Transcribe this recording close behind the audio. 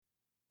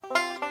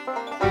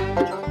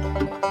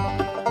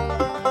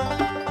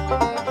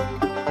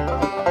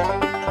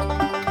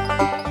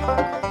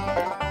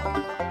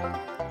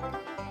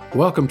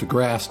Welcome to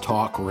Grass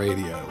Talk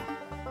Radio.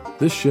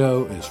 This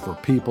show is for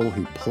people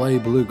who play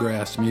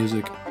bluegrass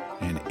music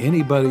and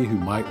anybody who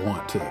might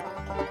want to.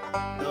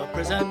 The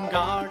prison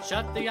guard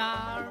shut the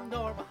iron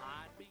door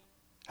behind me.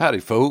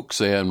 Howdy,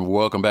 folks, and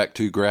welcome back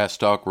to Grass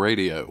Talk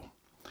Radio.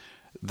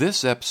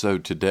 This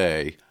episode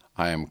today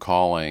I am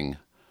calling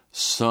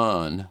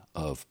Son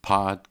of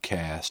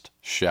Podcast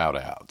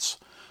Shoutouts.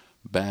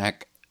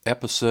 Back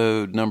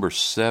episode number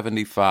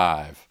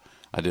 75,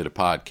 I did a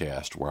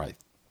podcast where I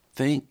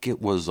think it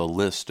was a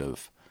list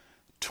of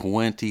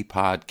 20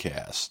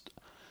 podcasts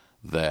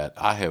that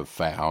I have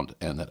found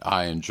and that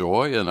I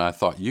enjoy and I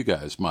thought you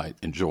guys might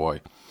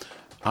enjoy.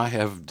 I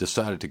have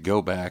decided to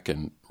go back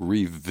and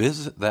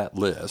revisit that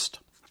list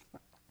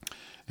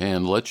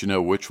and let you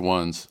know which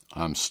ones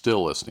I'm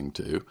still listening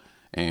to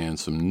and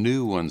some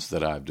new ones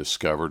that I've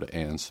discovered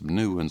and some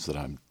new ones that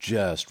I'm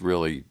just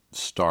really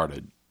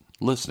started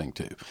listening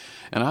to.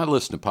 And I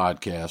listen to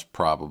podcasts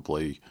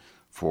probably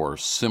for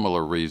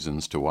similar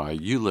reasons to why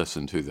you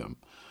listen to them.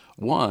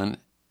 One,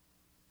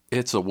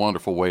 it's a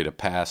wonderful way to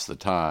pass the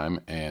time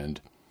and,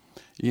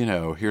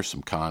 hear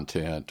some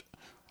content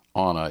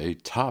on a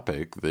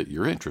topic that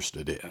you're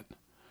interested in.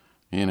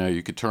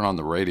 You could turn on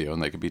the radio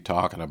and they could be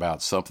talking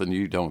about something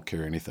you don't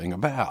care anything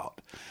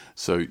about.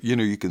 So,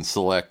 you can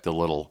select a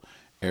little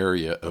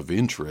area of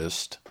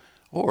interest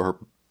or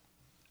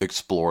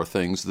explore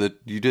things that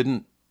you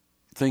didn't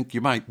think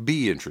you might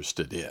be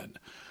interested in.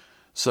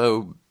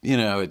 So, in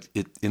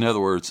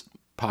other words,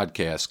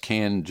 podcasts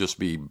can just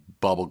be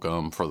bubble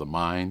gum for the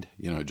mind,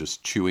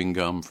 just chewing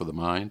gum for the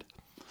mind.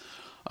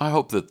 I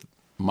hope that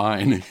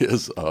mine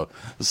is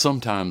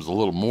sometimes a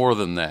little more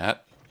than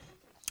that,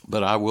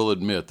 but I will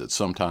admit that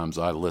sometimes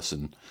I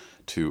listen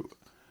to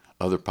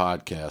other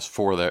podcasts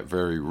for that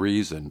very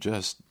reason,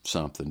 just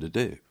something to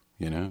do,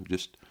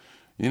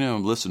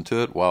 listen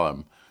to it while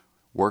I'm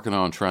working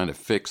on trying to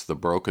fix the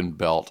broken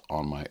belt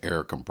on my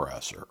air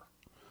compressor.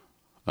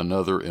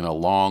 Another in a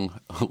long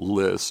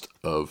list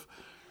of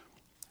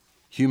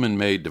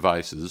human-made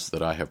devices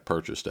that I have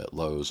purchased at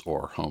Lowe's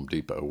or Home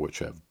Depot, which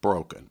have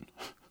broken.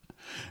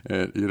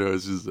 And,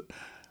 it's just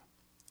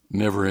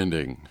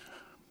never-ending.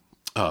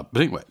 But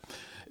anyway,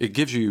 it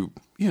gives you,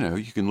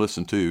 you can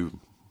listen to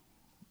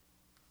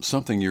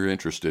something you're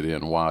interested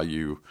in while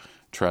you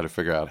try to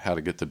figure out how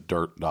to get the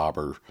dirt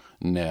dauber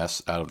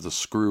nests out of the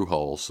screw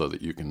hole so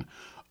that you can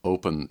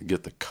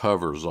get the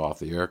covers off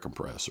the air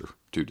compressor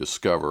to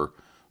discover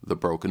the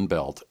broken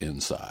belt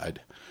inside,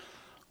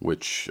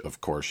 which,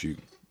 of course, you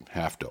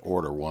have to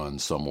order one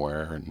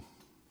somewhere. And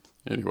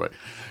anyway,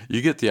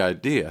 you get the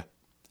idea.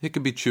 It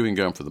could be chewing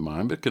gum for the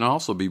mind, but it can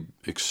also be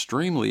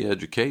extremely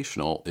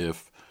educational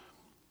if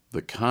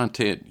the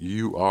content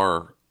you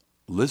are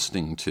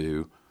listening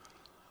to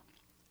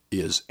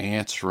is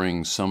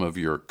answering some of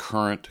your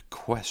current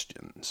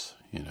questions,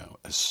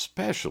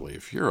 especially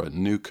if you're a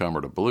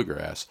newcomer to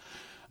bluegrass.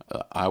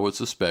 I would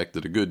suspect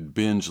that a good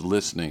binge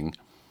listening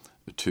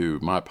to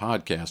my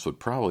podcast would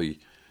probably,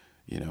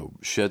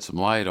 shed some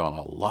light on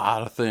a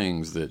lot of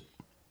things that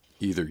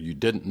either you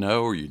didn't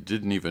know or you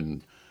didn't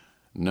even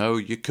know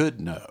you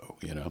could know,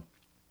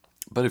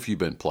 But if you've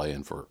been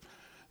playing for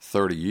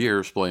 30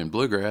 years playing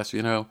bluegrass,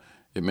 it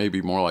may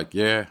be more like,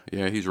 yeah,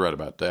 he's right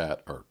about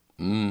that. Or,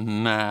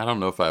 nah, I don't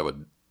know if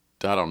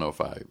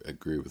I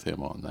agree with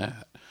him on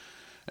that.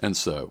 And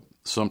so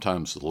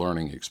sometimes the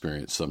learning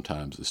experience,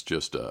 sometimes it's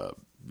just,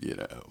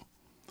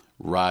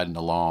 riding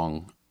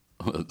along,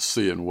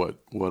 seeing what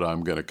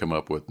I'm going to come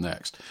up with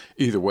next.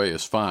 Either way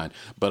is fine.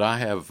 But I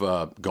have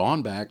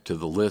gone back to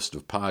the list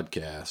of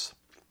podcasts,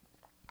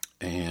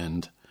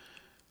 and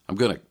I'm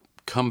going to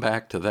come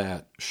back to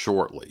that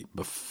shortly.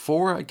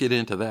 Before I get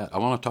into that, I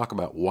want to talk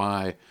about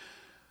why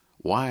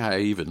I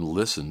even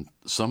listen.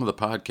 Some of the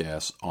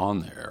podcasts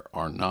on there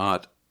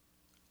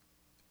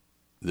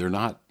they're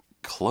not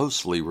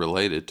closely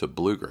related to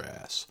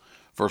bluegrass.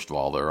 First of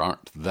all, there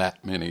aren't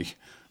that many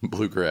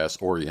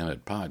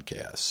bluegrass-oriented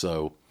podcasts.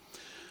 So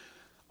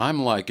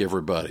I'm like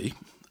everybody.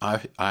 I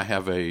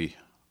have a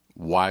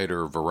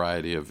wider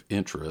variety of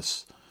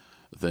interests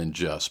than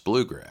just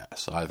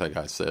bluegrass. I think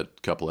I said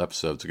a couple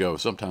episodes ago,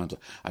 sometimes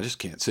I just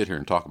can't sit here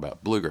and talk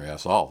about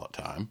bluegrass all the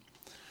time.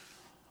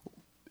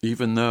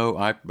 Even though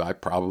I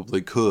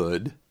probably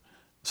could,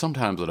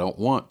 sometimes I don't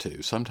want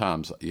to.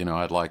 Sometimes,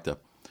 I'd like to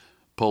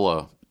pull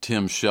a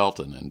Tim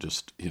Shelton and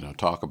just,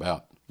 talk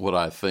about what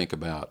I think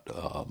about,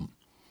 the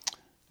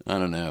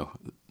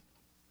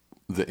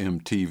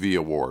MTV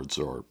Awards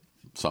or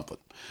something.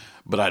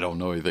 But I don't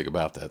know anything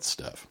about that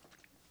stuff.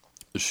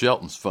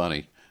 Shelton's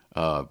funny.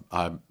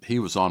 He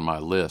was on my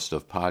list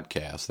of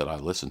podcasts that I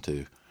listen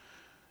to,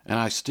 and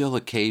I still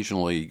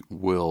occasionally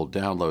will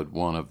download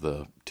one of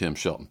the Tim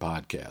Shelton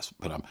podcasts,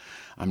 but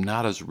I'm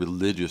not as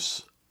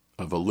religious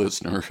of a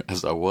listener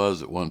as I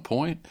was at one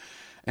point,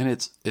 and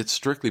it's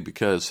strictly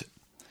because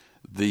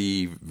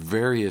the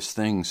various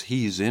things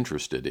he's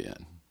interested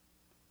in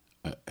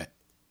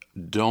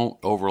don't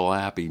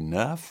overlap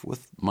enough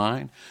with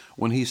mine.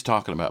 When he's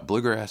talking about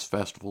bluegrass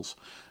festivals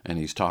and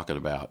he's talking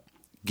about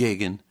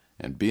gigging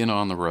and being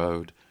on the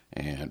road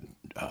and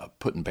and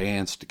putting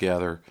bands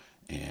together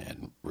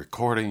and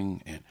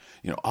recording and,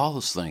 all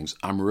those things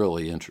I'm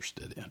really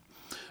interested in.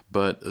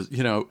 But,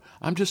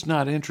 I'm just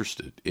not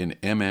interested in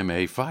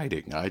MMA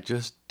fighting. I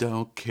just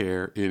don't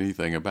care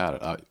anything about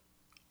it.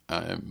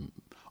 I'm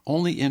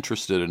only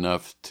interested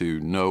enough to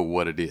know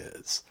what it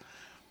is.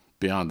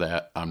 Beyond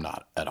that, I'm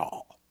not at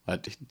all.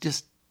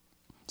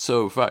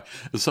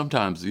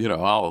 Sometimes,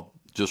 I'll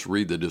just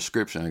read the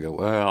description and go,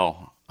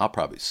 well, I'll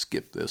probably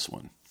skip this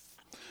one.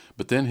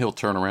 But then he'll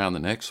turn around the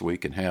next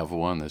week and have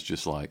one that's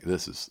just like,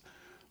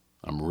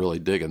 I'm really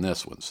digging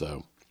this one.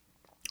 So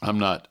I'm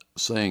not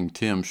saying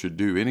Tim should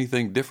do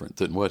anything different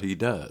than what he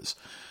does.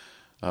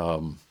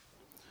 I'm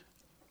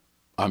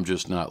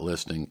just not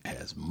listening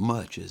as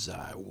much as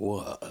I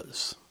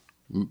was,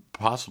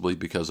 possibly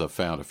because I've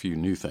found a few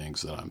new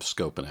things that I'm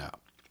scoping out.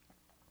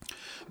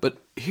 But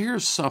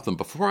here's something,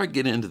 before I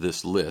get into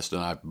this list,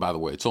 and by the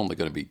way, it's only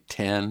going to be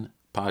 10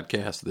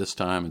 podcasts this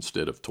time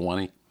instead of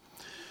 20,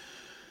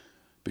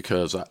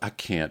 because I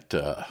can't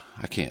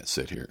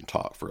sit here and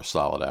talk for a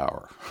solid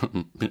hour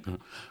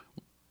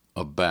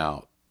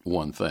about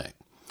one thing.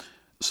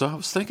 So I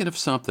was thinking of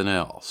something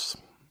else,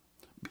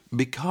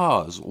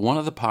 because one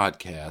of the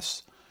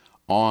podcasts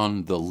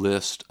on the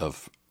list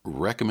of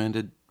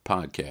recommended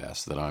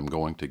podcasts that I'm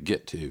going to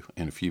get to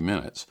in a few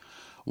minutes,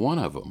 one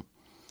of them,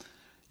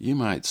 you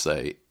might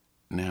say,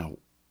 now,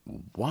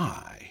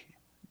 why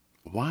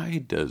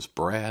does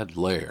Brad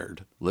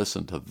Laird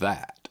listen to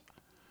that?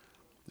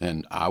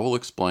 And I will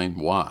explain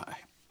why.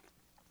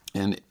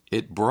 And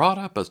it brought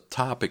up a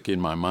topic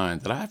in my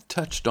mind that I've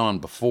touched on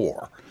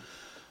before,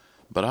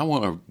 but I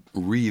want to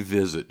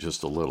revisit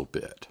just a little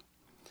bit.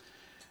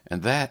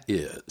 And that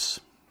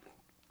is,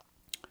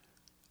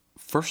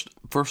 first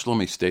let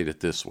me state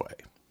it this way.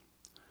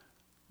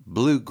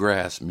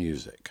 Bluegrass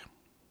music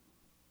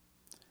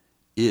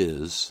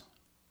is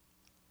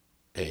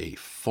a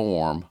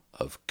form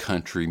of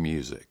country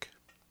music.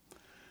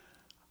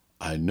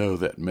 I know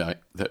that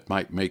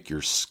might make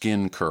your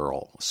skin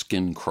crawl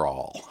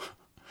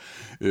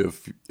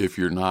if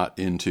you're not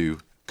into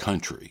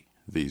country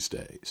these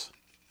days.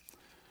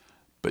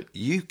 But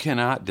you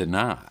cannot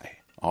deny.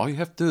 All you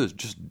have to do is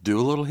just do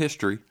a little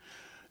history.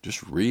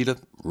 Just read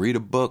a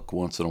book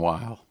once in a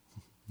while.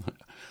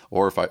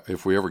 Or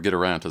if we ever get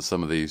around to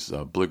some of these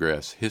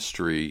bluegrass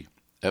history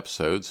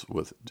episodes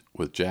with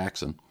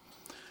Jackson,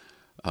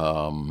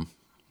 the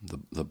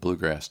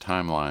bluegrass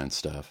timeline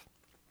stuff,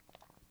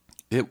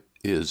 it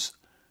is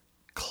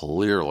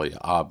clearly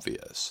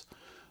obvious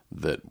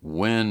that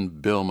when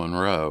Bill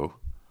Monroe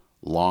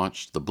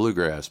launched the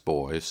Bluegrass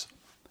Boys,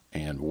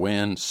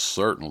 and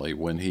certainly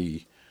when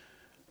he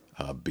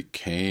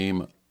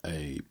became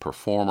a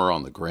performer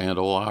on the Grand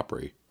Ole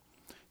Opry,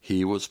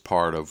 he was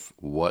part of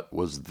what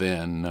was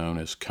then known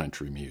as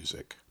country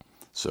music.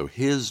 So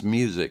his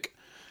music,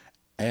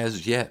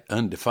 as yet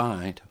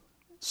undefined,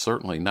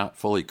 certainly not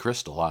fully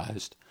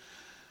crystallized,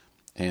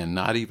 and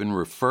not even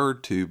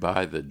referred to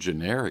by the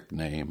generic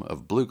name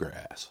of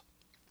bluegrass,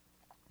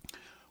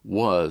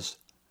 was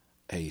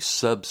a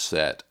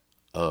subset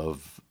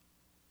of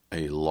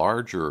a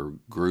larger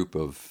group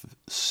of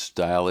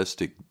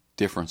stylistic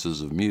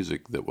differences of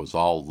music that was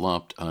all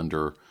lumped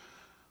under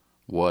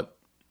what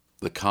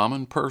the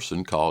common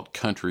person called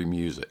country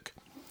music.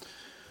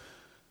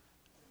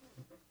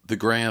 The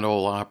Grand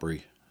Ole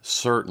Opry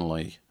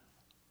certainly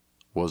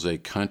was a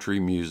country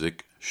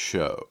music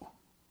show.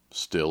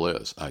 Still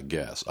is, I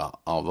guess.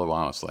 Although,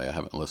 honestly, I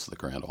haven't listened to the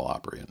Grand Ole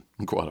Opry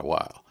in quite a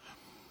while.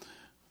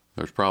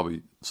 There's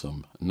probably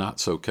some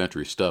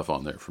not-so-country stuff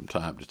on there from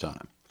time to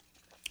time.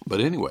 But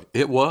anyway,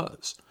 it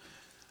was.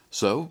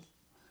 So,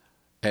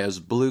 as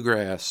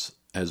Bill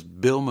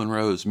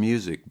Monroe's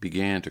music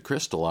began to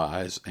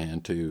crystallize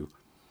and to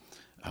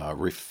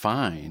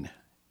refine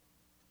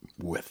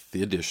with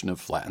the addition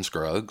of Flatt and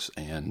Scruggs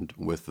and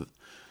with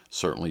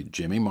certainly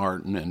Jimmy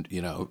Martin and,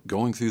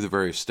 going through the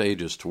various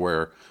stages to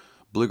where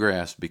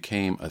bluegrass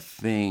became a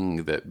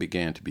thing that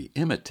began to be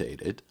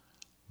imitated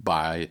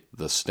by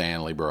the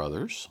Stanley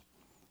Brothers,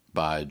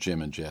 by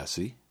Jim and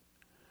Jesse,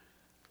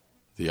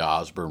 the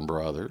Osborne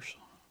Brothers,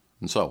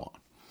 and so on.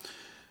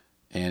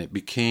 And it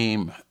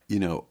became,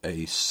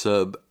 a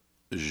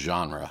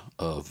sub-genre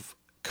of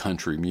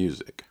country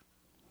music.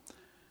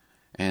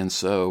 And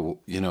so,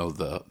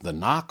 the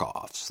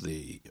knockoffs,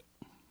 the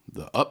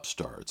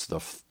upstarts, the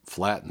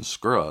Flatt and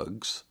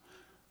Scruggs,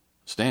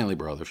 Stanley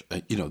Brothers,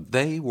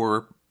 they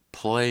were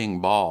playing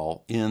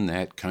ball in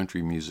that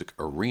country music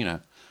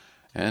arena,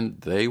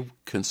 and they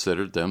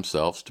considered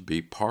themselves to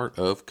be part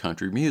of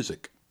country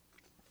music.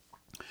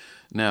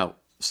 Now,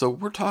 so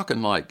we're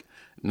talking like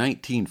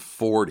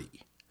 1940,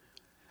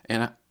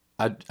 and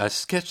I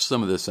sketched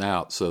some of this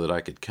out so that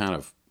I could kind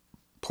of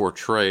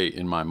portray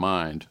in my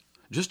mind.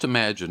 Just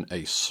imagine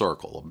a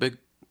circle, a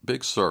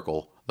big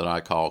circle that I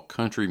call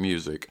country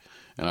music,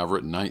 and I've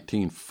written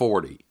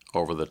 1940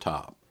 over the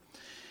top.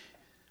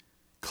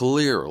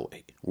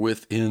 Clearly,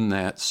 within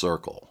that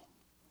circle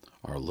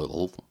are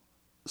little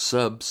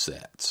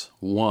subsets.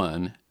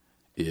 One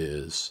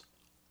is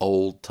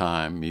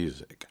old-time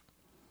music.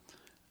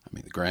 I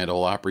mean, the Grand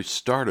Ole Opry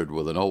started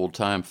with an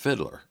old-time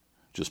fiddler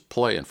just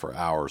playing for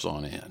hours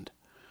on end.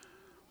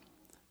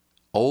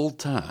 Old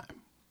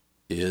time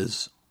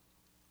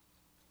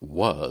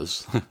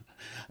was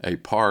a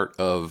part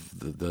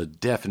of the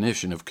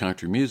definition of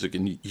country music,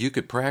 and you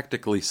could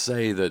practically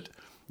say that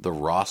the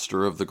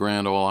roster of the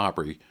Grand Ole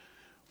Opry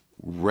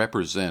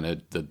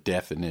represented the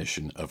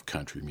definition of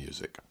country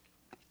music.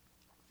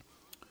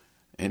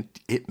 And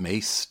it may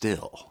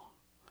still.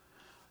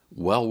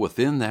 Well,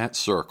 within that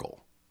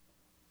circle,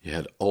 you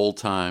had old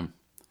time,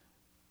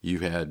 you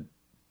had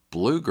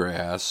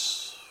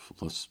bluegrass,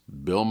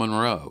 Bill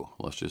Monroe,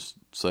 let's just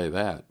say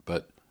that,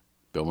 but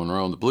Bill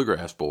Monroe and the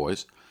Bluegrass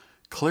Boys,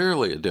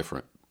 clearly a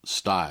different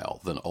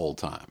style than old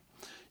time.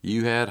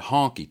 You had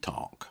honky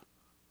tonk.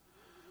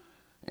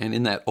 And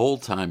in that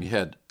old time, you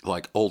had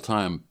like old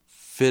time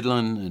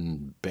fiddling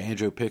and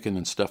banjo picking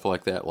and stuff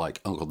like that,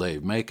 like Uncle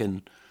Dave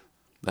Macon,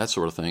 that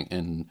sort of thing.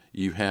 And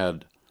you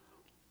had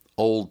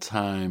old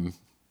time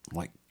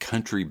like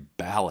country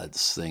ballads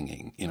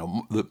singing,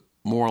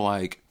 more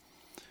like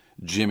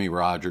Jimmy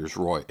Rogers,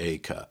 Roy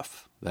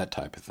Acuff, that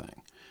type of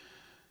thing.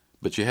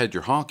 But you had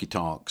your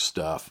honky-tonk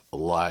stuff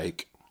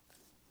like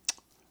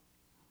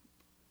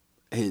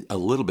a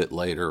little bit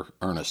later,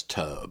 Ernest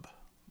Tubb,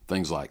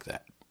 things like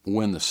that.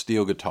 When the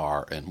steel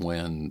guitar and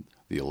when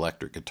the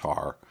electric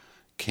guitar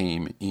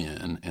came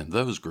in and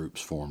those groups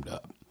formed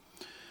up.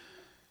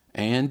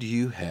 And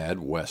you had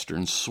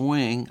Western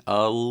swing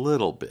a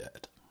little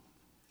bit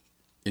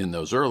in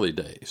those early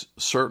days.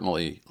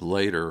 Certainly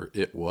later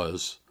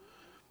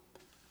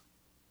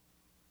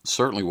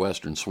certainly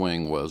Western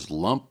swing was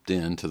lumped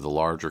into the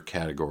larger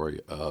category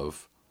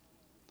of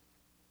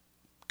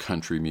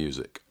country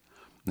music.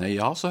 Now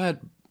you also had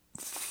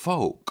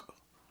folk,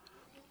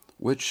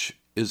 which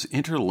is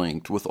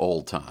interlinked with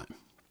old time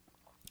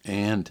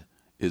and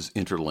is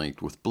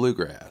interlinked with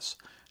bluegrass.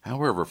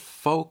 However,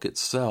 folk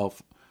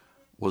itself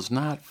was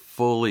not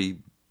fully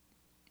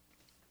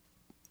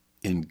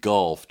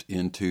engulfed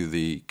into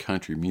the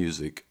country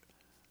music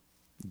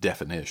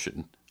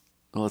definition,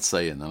 let's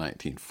say in the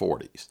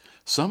 1940s.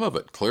 Some of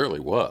it clearly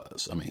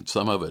was. I mean,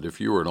 some of it,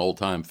 if you were an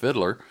old-time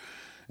fiddler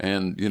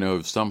and,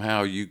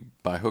 somehow you,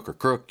 by hook or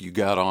crook, you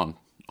got on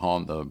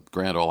the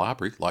Grand Ole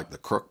Opry, like the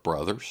Crook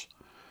Brothers,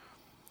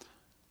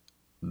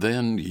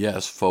 then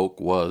yes, folk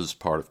was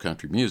part of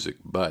country music.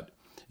 But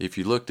if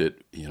you looked at,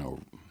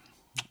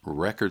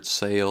 record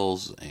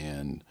sales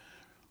and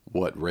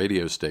what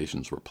radio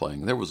stations were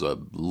playing, there was a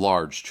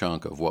large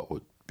chunk of what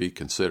would be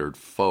considered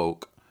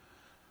folk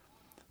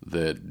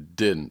that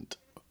didn't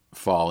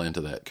fall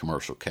into that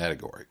commercial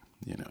category,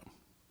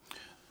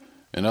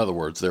 In other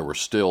words, there were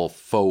still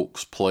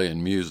folks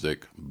playing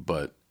music,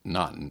 but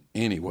not in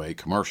any way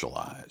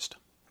commercialized.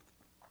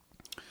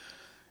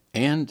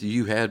 And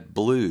you had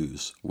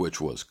blues, which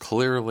was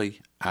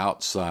clearly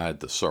outside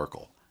the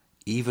circle,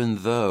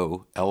 even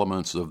though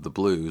elements of the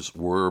blues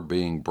were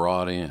being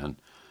brought in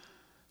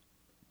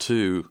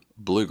to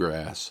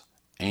bluegrass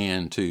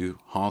and to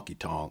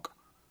honky-tonk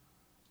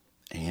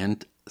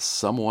and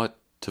somewhat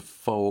to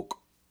folk,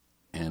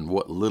 and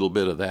what little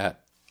bit of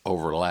that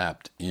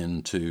overlapped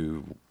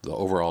into the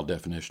overall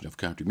definition of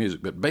country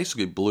music. But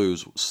basically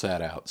blues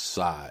sat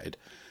outside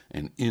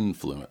and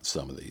influenced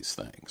some of these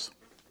things.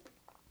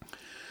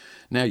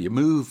 Now you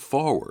move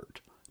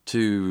forward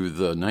to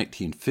the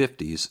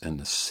 1950s and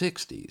the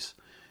 60s,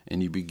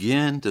 and you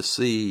begin to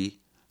see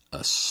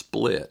a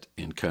split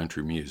in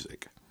country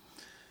music.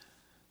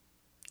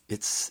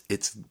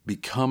 It's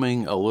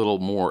becoming a little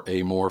more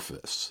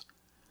amorphous.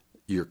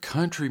 Your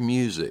country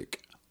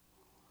music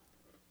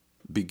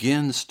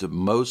begins to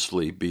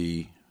mostly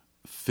be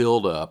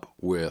filled up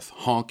with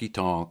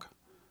honky-tonk,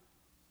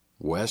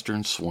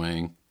 Western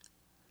swing,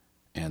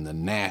 and the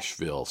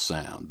Nashville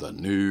sound, the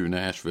new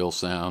Nashville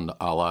sound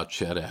a la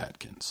Chet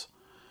Atkins.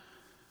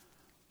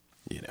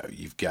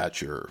 You've got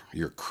your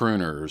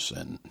crooners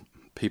and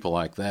people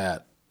like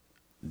that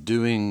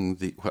doing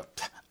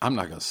I'm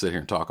not going to sit here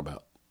and talk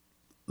about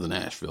the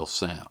Nashville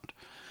sound,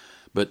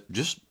 but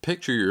just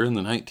picture you're in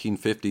the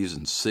 1950s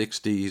and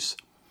 60s.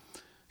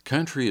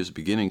 Country is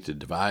beginning to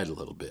divide a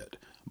little bit.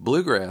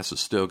 Bluegrass has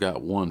still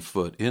got one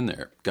foot in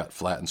there. Got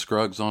Flatt and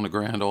Scruggs on the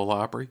Grand Ole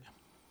Opry.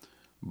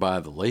 By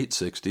the late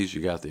 60s,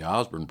 you got the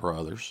Osborne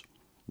Brothers.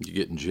 You're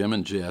getting Jim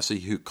and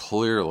Jesse, who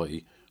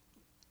clearly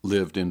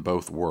lived in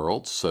both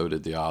worlds. So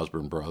did the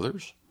Osborne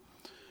Brothers.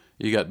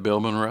 You got Bill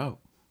Monroe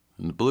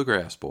and the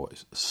Bluegrass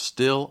Boys.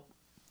 Still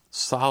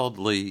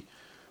solidly,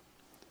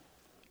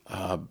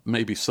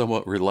 maybe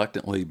somewhat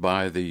reluctantly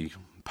by the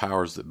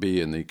powers that be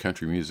in the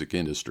country music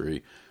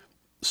industry,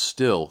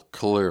 still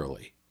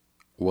clearly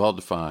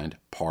well-defined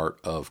part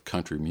of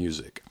country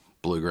music.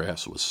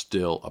 Bluegrass was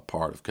still a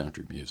part of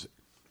country music.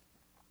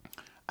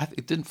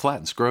 Didn't Flatt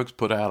and Scruggs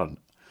put out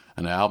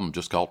an album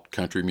just called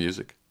Country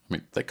Music? I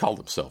mean, they called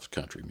themselves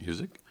country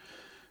music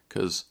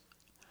because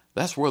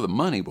that's where the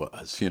money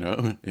was,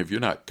 If you're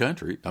not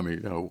country,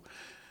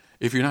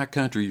 if you're not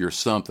country, you're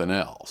something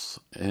else.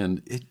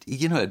 And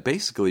it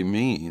basically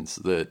means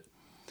that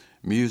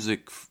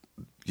music,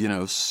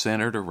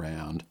 centered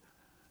around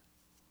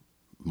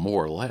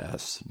more or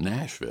less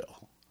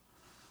Nashville.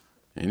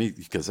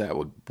 Because that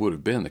would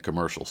have been the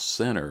commercial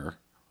center,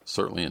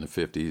 certainly in the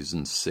 50s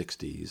and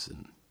 60s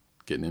and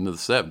getting into the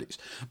 70s.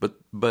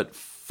 But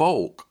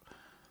folk,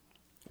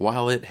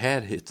 while it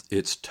had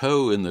its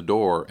toe in the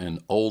door,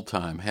 and old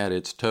time had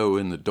its toe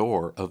in the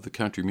door of the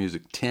country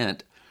music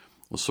tent,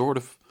 was sort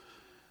of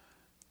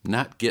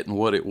not getting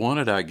what it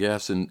wanted, I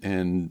guess,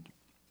 and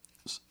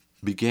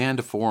began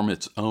to form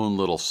its own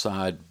little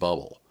side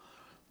bubble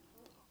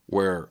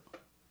where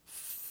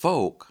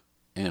folk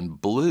and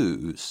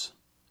blues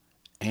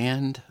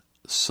and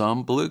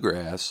some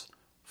bluegrass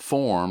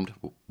formed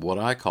what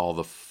I call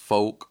the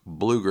folk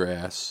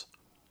bluegrass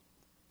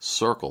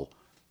circle,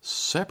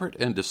 separate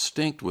and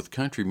distinct with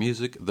country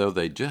music, though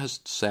they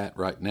just sat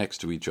right next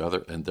to each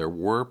other, and there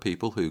were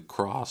people who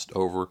crossed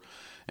over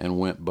and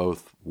went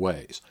both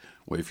ways.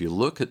 Well, if you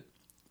look at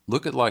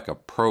like a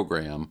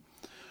program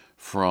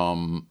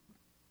from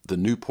the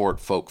Newport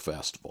Folk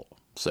Festival,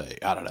 say,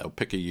 I don't know,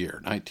 pick a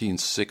year,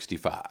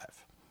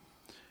 1965,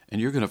 and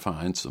you're going to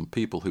find some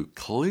people who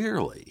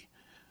clearly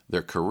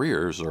their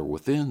careers are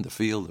within the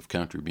field of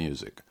country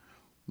music,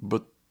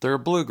 but they're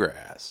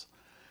bluegrass.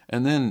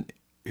 And then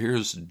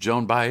here's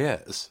Joan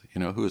Baez,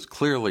 who is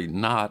clearly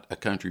not a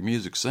country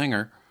music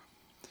singer,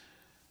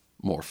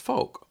 more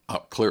folk,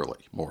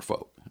 clearly more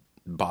folk.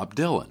 Bob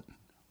Dylan.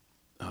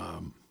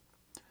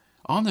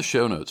 On the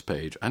show notes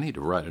page, I need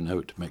to write a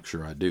note to make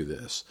sure I do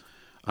this.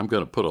 I'm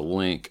going to put a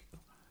link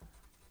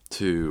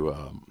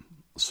to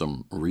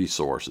some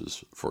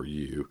resources for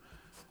you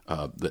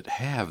that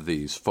have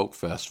these folk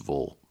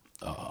festival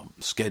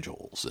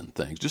schedules and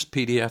things, just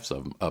PDFs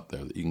of them up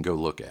there that you can go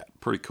look at.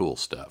 Pretty cool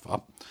stuff.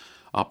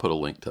 I'll put a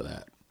link to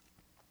that.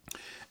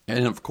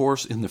 And of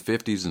course, in the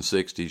 50s and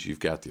 60s, you've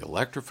got the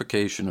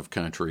electrification of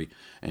country,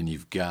 and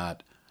you've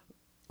got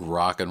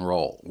rock and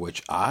roll,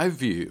 which I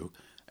view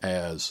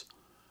as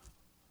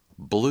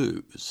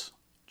blues,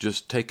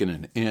 just taking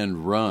an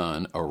end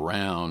run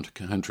around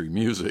country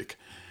music.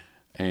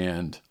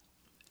 And,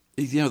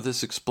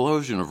 this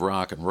explosion of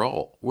rock and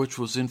roll, which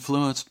was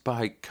influenced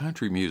by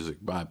country music,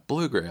 by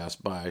bluegrass,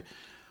 by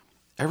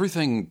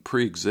everything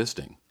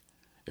pre-existing.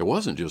 It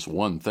wasn't just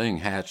one thing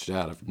hatched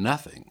out of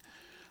nothing.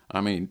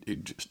 I mean,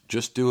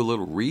 just do a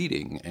little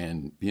reading,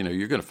 and,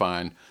 you're going to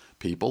find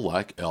people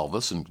like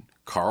Elvis and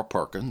Carl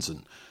Perkins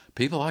and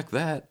people like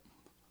that.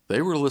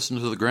 They were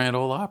listening to the Grand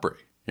Ole Opry,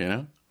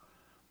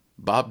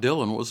 Bob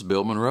Dylan was a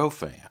Bill Monroe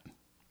fan.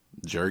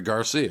 Jerry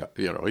Garcia,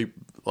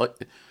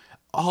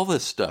 all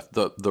this stuff,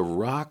 the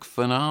rock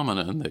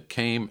phenomenon that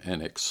came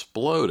and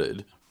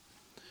exploded,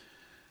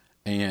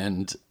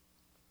 and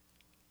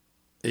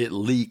it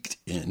leaked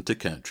into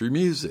country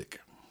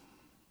music.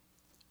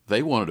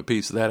 They wanted a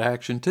piece of that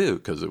action too,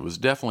 because it was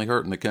definitely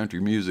hurting the country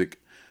music,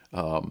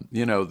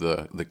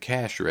 the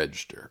cash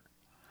register.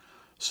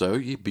 So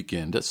you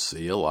begin to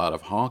see a lot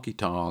of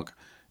honky-tonk,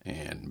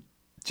 and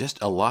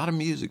just a lot of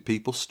music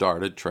people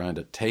started trying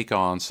to take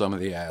on some of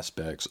the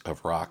aspects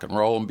of rock and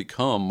roll and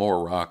become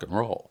more rock and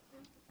roll.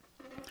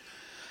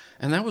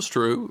 And that was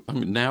true. I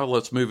mean, now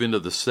let's move into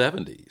the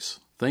 70s.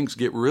 Things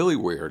get really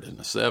weird in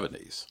the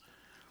 70s.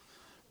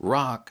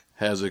 Rock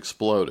has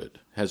exploded,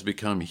 has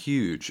become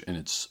huge, and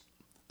it's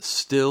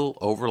still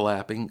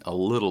overlapping a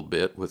little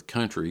bit with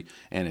country,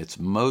 and it's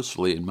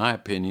mostly, in my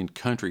opinion,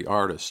 country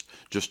artists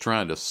just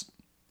trying to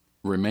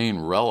remain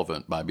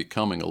relevant by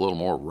becoming a little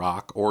more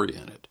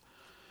rock-oriented.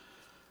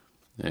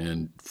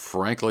 And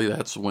frankly,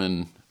 that's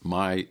when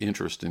my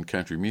interest in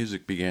country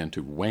music began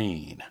to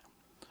wane.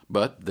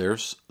 But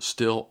there's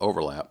still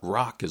overlap.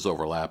 Rock is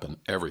overlapping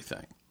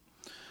everything.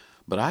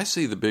 But I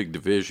see the big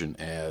division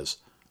as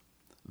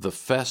the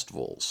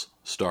festivals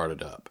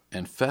started up.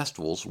 And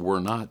festivals were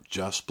not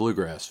just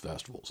bluegrass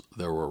festivals.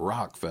 There were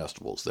rock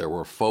festivals. There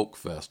were folk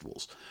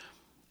festivals.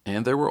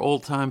 And there were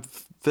old-time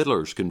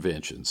fiddlers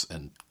conventions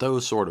and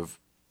those sort of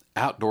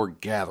outdoor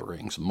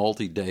gatherings,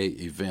 multi-day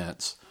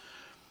events.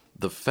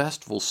 The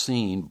festival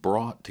scene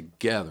brought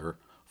together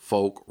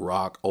folk,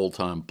 rock,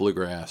 old-time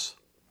bluegrass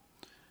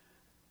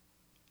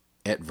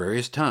at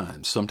various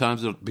times.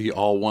 Sometimes it would be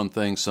all one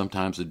thing,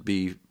 sometimes it'd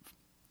be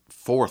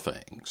four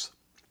things.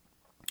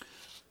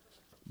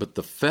 But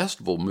the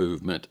festival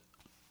movement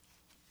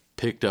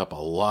picked up a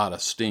lot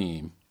of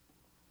steam,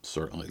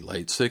 certainly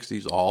late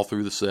 60s, all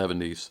through the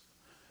 70s,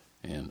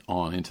 and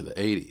on into the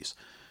 80s.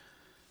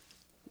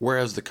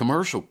 Whereas the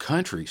commercial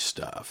country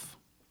stuff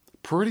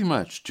pretty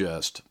much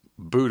just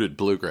booted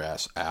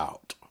bluegrass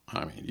out.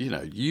 I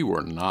mean, you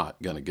were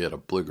not going to get a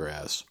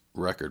bluegrass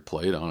record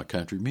played on a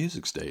country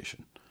music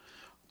station.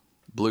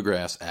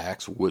 Bluegrass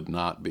acts would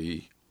not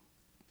be,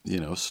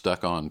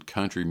 stuck on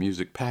country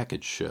music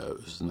package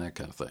shows and that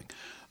kind of thing.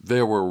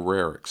 There were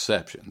rare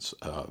exceptions.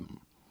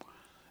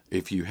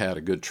 If you had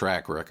a good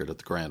track record at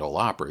the Grand Ole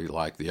Opry,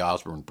 like the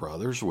Osborne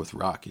Brothers with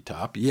Rocky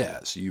Top,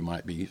 yes, you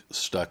might be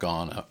stuck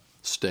on a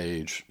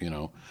stage,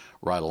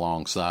 right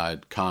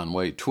alongside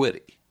Conway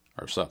Twitty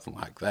or something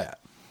like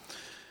that.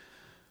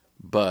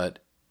 But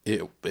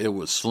it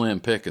was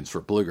slim pickings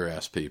for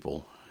bluegrass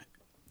people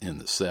in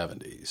the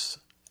 70s.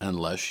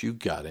 unless you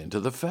got into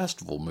the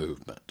festival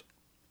movement,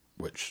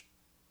 which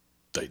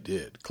they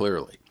did,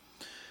 clearly.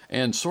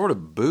 And sort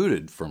of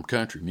booted from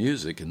country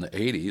music in the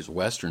 80s,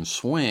 Western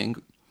swing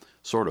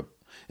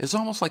it's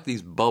almost like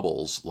these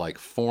bubbles like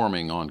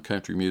forming on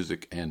country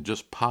music and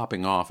just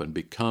popping off and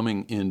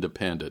becoming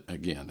independent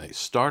again. They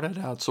started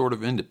out sort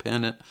of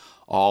independent,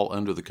 all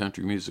under the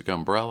country music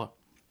umbrella.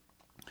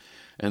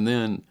 And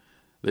then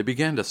they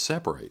began to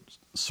separate.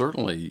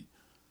 Certainly,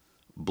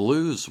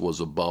 blues was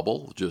a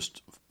bubble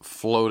just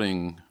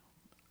floating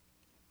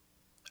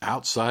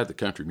outside the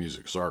country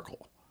music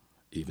circle,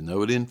 even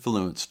though it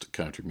influenced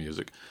country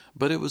music.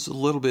 But it was a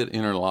little bit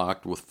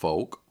interlocked with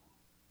folk.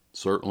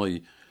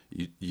 Certainly,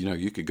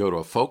 you could go to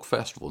a folk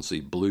festival and see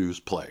blues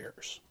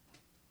players,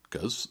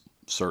 because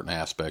a certain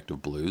aspect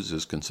of blues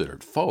is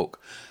considered folk,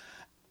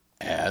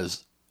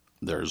 as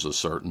there's a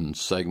certain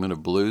segment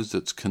of blues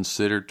that's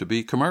considered to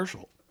be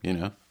commercial,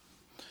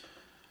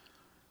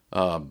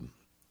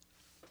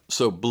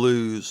 So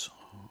blues,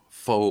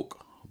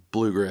 folk,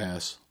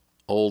 bluegrass,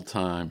 old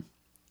time,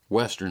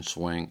 Western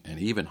swing, and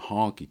even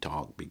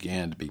honky-tonk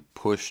began to be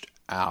pushed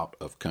out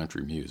of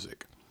country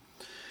music.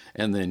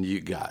 And then you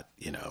got,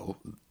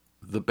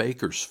 the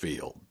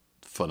Bakersfield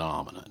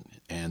phenomenon,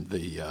 and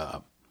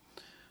the,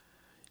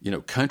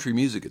 country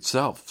music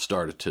itself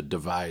started to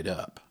divide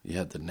up. You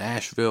had the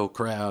Nashville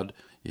crowd,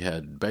 you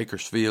had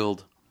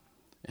Bakersfield,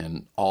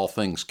 and all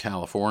things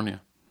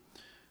California,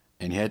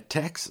 and you had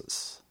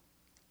Texas.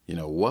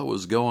 What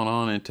was going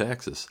on in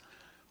Texas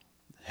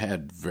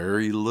had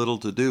very little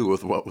to do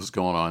with what was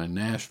going on in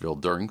Nashville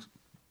during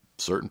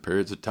certain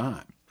periods of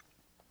time.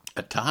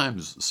 At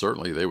times,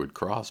 certainly, they would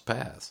cross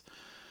paths,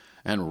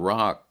 and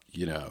rock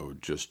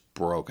just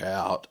broke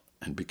out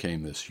and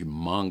became this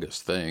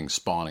humongous thing,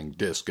 spawning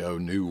disco,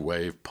 new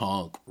wave,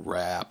 punk,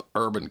 rap,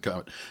 urban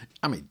country.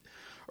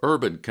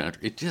 Urban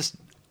country.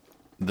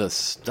 The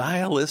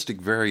stylistic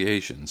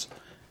variations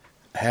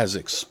has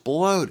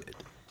exploded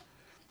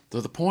to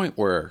the point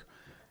where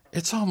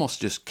it's almost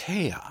just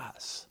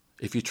chaos.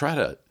 If you try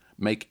to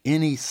make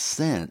any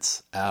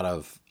sense out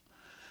of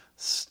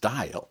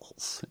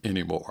styles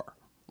anymore,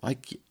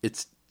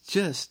 it's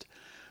just,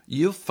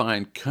 you'll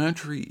find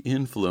country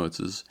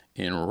influences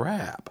in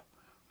rap.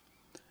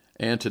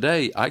 And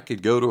today I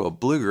could go to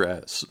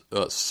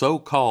a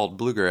so-called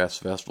bluegrass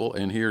festival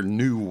and hear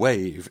new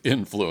wave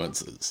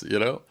influences,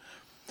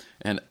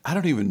 And I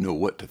don't even know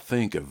what to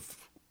think of,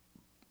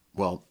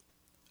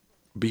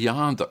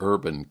 beyond the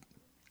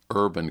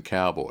urban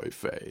cowboy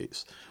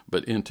phase,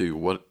 but into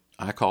what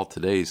I call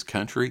today's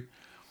country.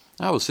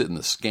 I was hitting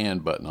the scan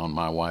button on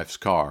my wife's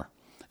car,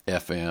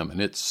 FM,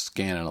 and it's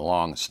scanning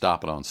along and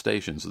stopping on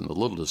stations, and the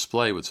little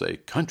display would say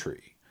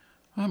country.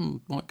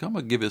 I'm like, I'm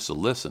going to give this a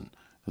listen,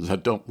 because I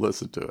don't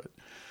listen to it.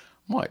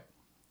 I'm like,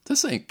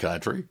 this ain't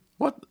country.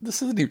 What?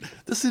 This isn't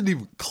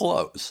even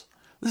close.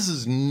 This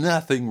is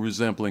nothing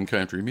resembling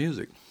country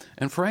music.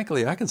 And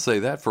frankly, I can say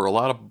that for a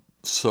lot of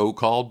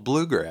so-called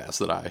bluegrass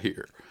that I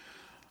hear.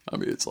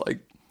 It's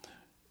like,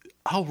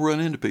 I'll run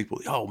into people,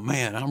 oh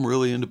man, I'm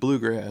really into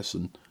bluegrass,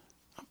 and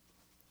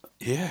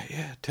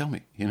yeah, tell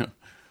me,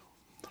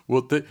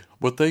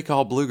 What they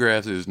call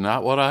bluegrass is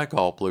not what I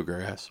call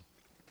bluegrass.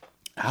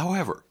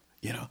 However,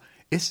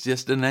 it's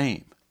just a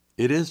name.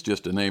 It is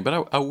just a name,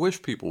 but I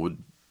wish people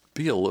would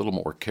be a little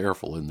more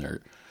careful in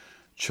their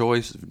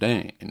choice of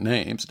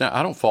names. Now,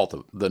 I don't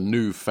fault the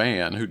new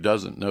fan who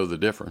doesn't know the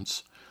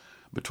difference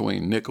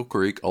between Nickel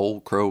Creek,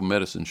 Old Crow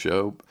Medicine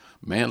Show,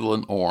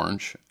 Mandolin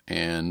Orange,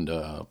 and,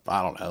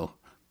 I don't know,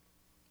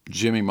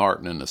 Jimmy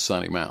Martin and the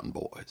Sunny Mountain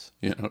Boys.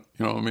 You know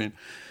what I mean?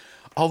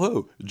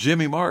 Although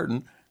Jimmy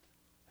Martin,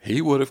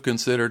 he would have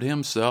considered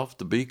himself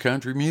to be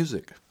country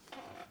music.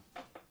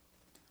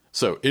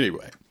 So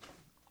anyway,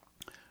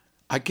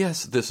 I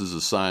guess this is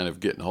a sign of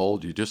getting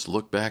old. You just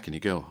look back and you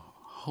go,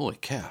 holy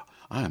cow,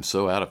 I am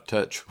so out of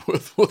touch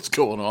with what's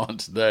going on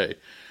today.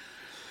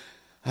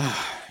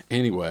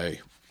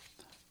 Anyway,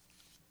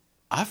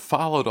 I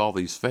followed all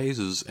these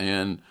phases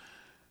and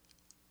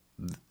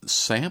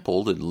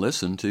sampled and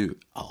listened to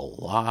a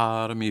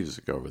lot of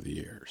music over the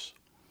years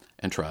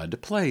and tried to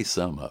play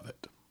some of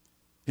it.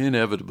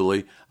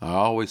 Inevitably, I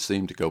always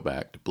seem to go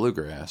back to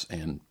bluegrass,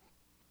 and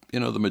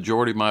the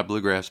majority of my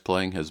bluegrass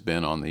playing has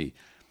been on the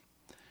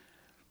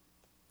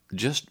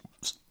just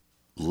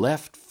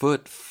left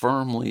foot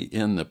firmly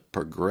in the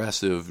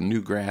progressive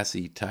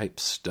newgrassy type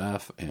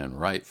stuff, and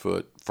right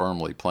foot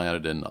firmly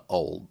planted in the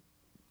old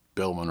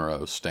Bill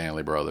Monroe,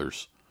 Stanley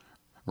Brothers,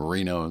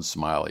 Reno and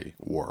Smiley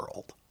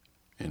world,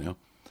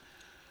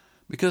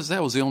 because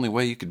that was the only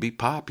way you could be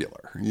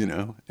popular,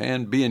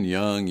 and being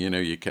young,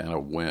 you kind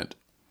of went,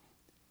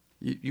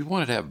 you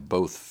wanted to have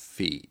both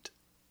feet,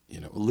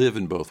 live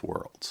in both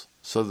worlds,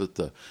 so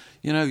that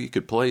you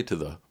could play to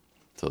the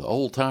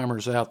old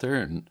timers out there,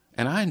 and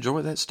I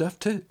enjoy that stuff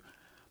too.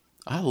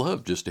 I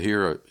love just to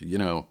hear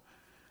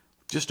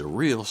just a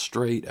real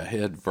straight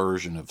ahead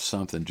version of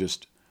something,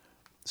 just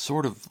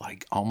sort of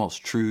like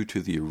almost true to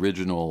the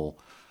original.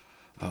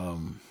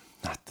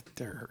 Not that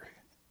there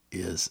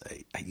is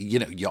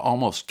you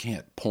almost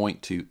can't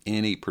point to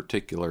any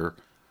particular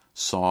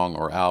song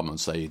or album and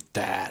say,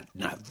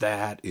 now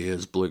that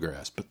is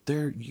bluegrass. But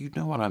there, you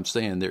know what I'm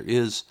saying, there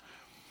is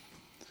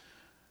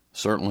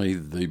certainly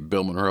the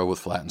Bill Monroe with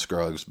Flatt and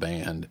Scruggs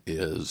band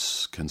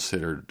is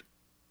considered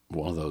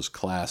one of those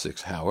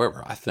classics.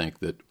 However, I think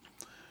that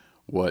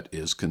what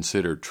is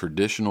considered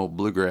traditional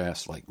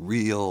bluegrass, like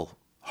real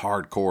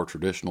hardcore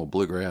traditional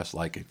bluegrass,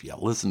 like if you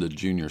listen to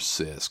Junior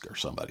Sisk or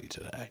somebody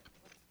today,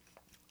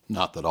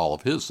 not that all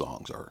of his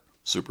songs are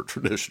super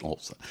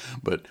traditional,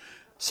 but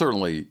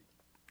certainly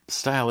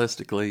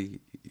stylistically,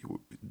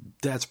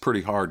 that's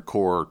pretty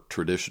hardcore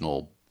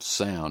traditional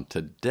sound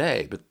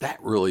today, but that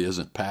really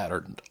isn't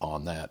patterned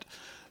on that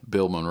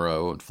Bill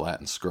Monroe and Flatt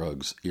and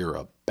Scruggs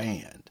era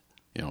band,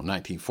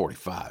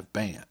 1945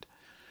 band,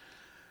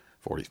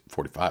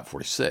 45,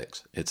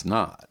 46. It's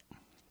not.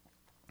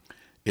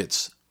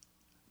 It's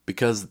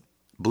because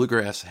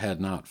bluegrass had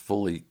not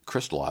fully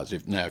crystallized.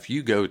 If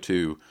you go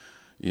to,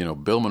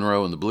 Bill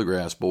Monroe and the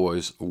Bluegrass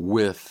Boys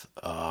with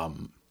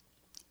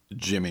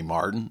Jimmy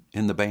Martin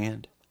in the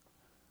band,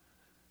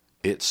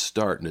 it's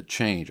starting to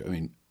change. I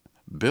mean,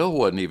 Bill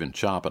wasn't even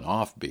chopping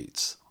off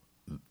beats,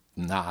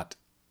 not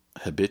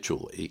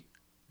habitually,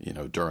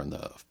 during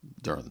the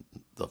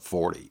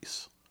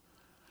 40s.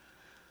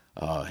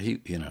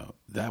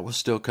 That was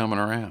still coming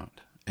around,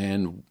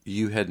 and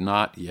you had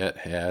not yet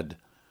had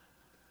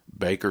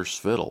Baker's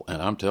fiddle.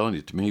 And I'm telling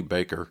you, to me,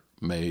 Baker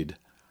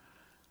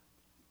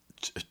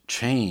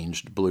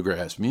changed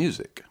bluegrass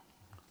music.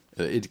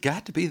 It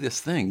got to be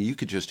this thing. You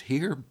could just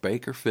hear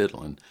Baker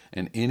fiddling,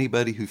 and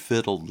anybody who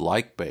fiddled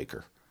like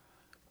Baker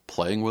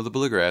playing with a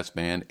bluegrass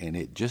band, and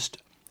it just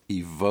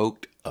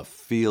evoked a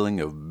feeling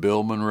of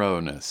Bill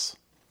Monroe-ness.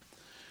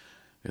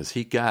 Because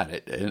he got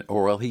it,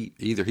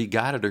 either he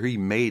got it or he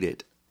made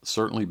it.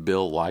 Certainly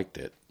Bill liked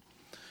it.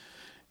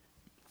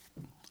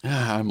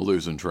 I'm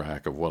losing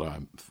track of what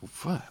I'm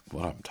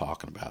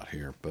talking about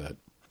here, but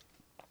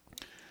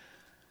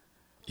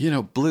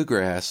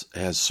bluegrass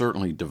has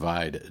certainly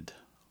divided.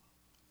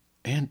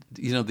 And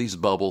these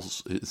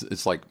bubbles,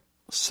 it's like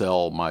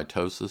cell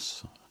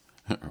mitosis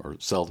or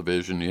cell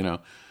division,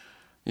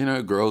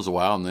 it grows a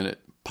while and then it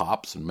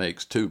pops and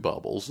makes two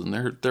bubbles, and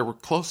they were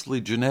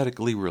closely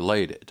genetically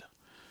related.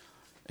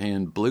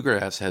 And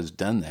bluegrass has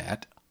done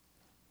that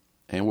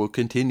and will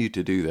continue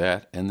to do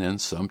that. And then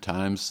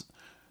sometimes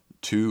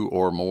two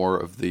or more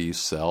of these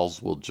cells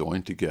will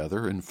join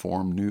together and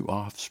form new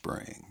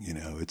offspring.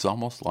 It's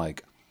almost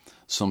like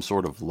some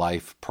sort of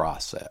life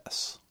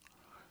process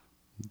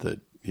that,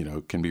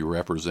 can be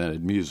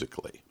represented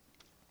musically.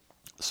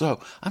 So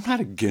I'm not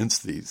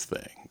against these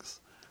things.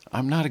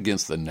 I'm not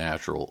against the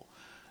natural,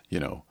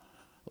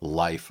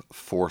 life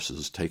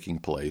forces taking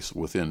place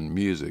within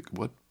music.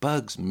 What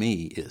bugs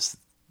me is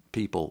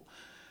people,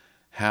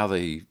 how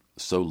they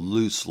so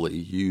loosely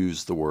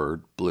use the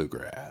word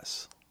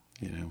bluegrass,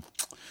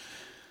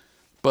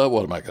 But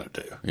what am I going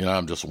to do?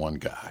 I'm just one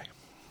guy.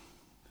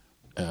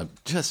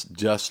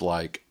 Just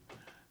like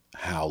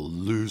how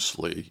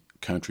loosely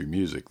country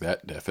music,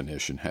 that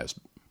definition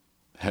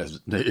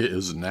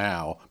is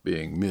now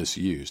being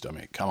misused. I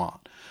mean, come on.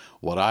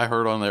 What I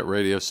heard on that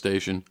radio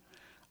station,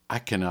 I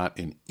cannot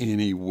in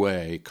any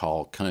way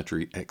call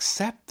country,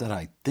 except that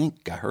I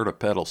think I heard a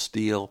pedal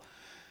steel,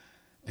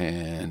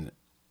 and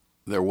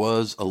there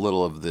was a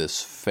little of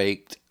this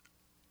faked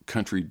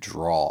country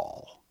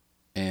drawl,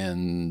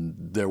 and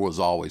there was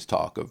always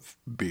talk of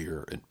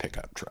beer and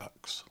pickup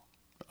trucks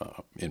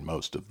in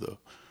most of the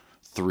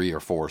 3 or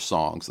 4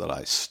 songs that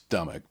I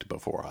stomached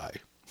before I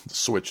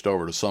switched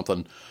over to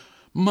something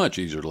much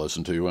easier to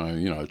listen to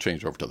when I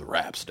changed over to the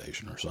rap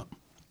station or something.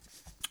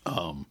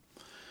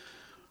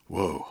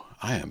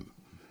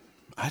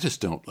 I just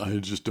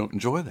don't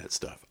enjoy that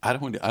stuff. I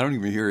don't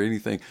even hear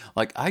anything.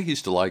 Like, I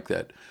used to like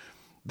that,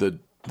 the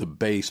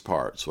bass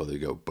parts where they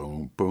go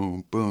boom,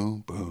 boom,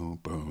 boom, boom,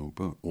 boom,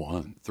 boom,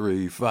 1,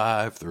 3,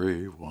 5,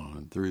 3,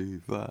 1, 3,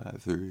 5,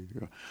 3.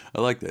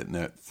 I like that in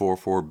that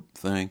 4/4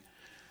 thing.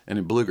 And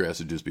in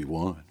bluegrass, it'd just be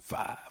 1,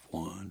 5,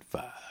 1,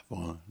 5,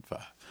 1, 5.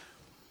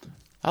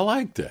 I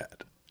like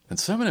that. And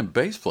some of them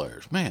bass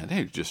players, man,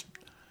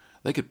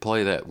 they could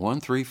play that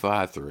 1, 3,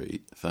 5,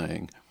 3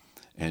 thing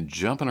and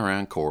jumping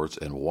around chords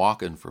and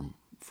walking from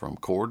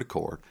chord to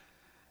chord.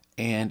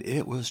 And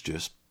it was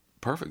just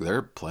perfect. There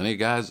are plenty of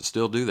guys that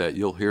still do that.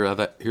 You'll hear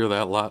that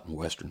a lot in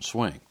Western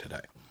swing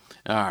today.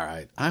 All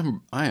right.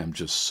 I am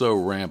just so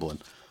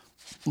rambling.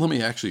 Let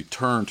me actually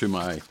turn to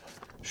my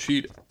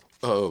sheet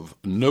of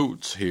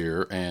notes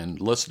here, and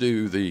let's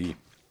do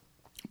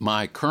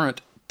my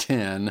current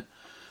 10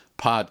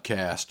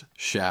 podcast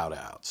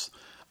shout-outs.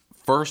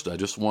 First, I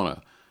just want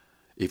to,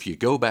 if you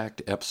go back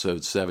to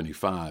episode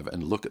 75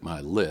 and look at my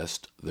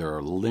list, there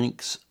are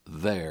links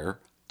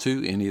there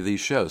to any of these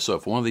shows. So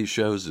if one of these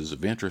shows is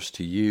of interest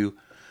to you,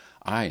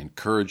 I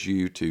encourage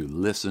you to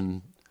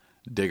listen,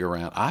 dig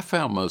around. I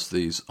found most of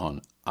these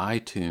on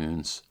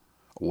iTunes,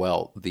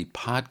 the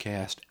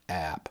podcast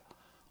app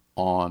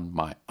on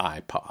my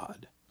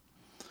iPod.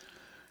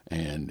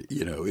 And,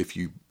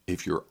 if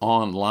if you're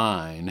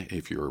online,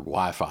 if your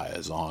Wi-Fi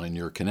is on and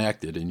you're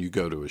connected and you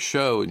go to a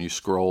show and you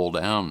scroll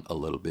down a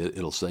little bit,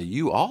 it'll say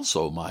you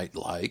also might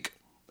like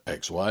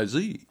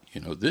XYZ,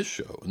 this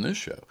show and this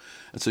show.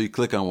 And so you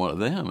click on one of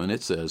them and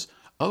it says,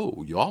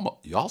 oh, you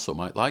also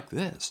might like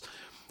this.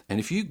 And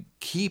if you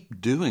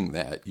keep doing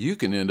that, you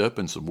can end up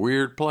in some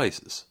weird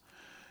places.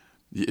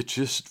 It's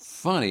just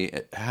funny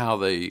how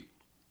they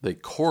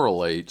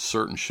correlate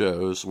certain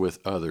shows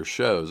with other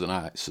shows, and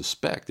I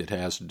suspect it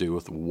has to do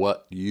with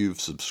what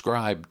you've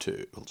subscribed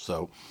to.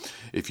 So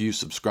if you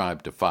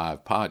subscribe to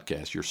 5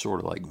 podcasts, you're sort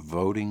of like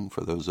voting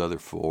for those other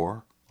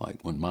 4. Like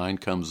when mine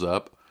comes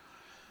up,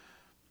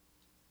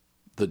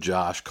 the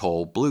Josh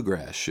Cole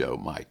Bluegrass Show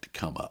might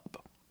come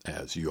up,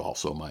 as you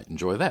also might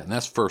enjoy that. And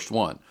that's the first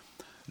one.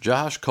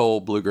 Josh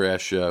Cole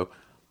Bluegrass Show.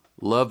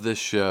 Love this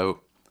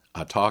show.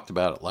 I talked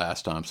about it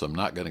last time, so I'm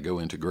not going to go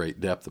into great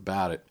depth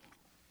about it.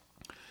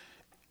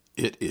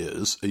 It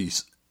is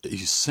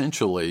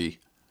essentially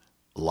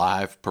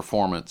live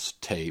performance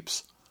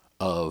tapes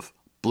of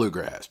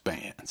bluegrass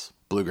bands,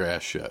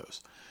 bluegrass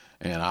shows.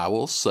 And I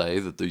will say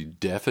that the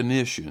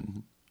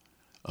definition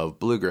of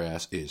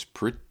bluegrass is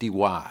pretty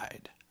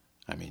wide.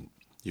 I mean,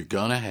 you're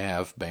going to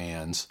have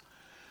bands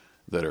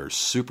that are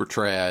super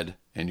trad,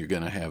 and you're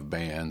going to have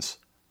bands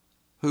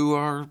who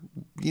are,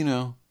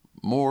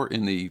 more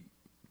in the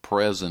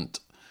present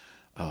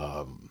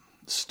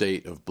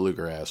state of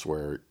bluegrass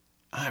where,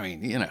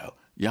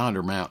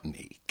 Yonder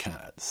Mountain-y kind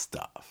of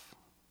stuff.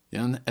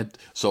 And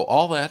so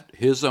all that,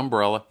 his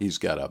umbrella, he's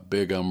got a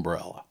big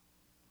umbrella.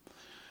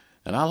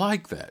 And I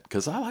like that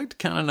because I like to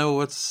kind of know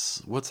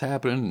what's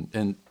happening.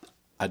 And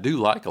I do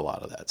like a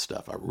lot of that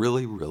stuff. I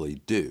really,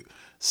 really do.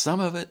 Some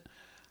of it,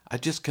 I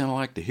just kind of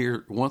like to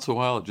hear, once in a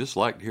while, I just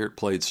like to hear it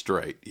played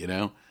straight,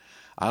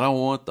 I don't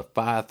want the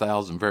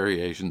 5,000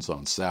 variations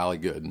on Sally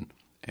Gooden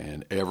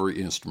and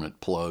every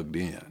instrument plugged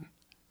in,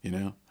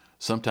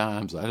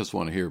 Sometimes I just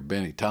want to hear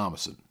Benny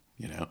Thomason,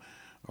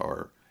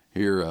 or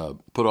hear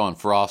put on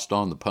Frost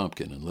on the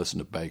Pumpkin and listen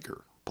to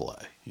Baker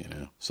play,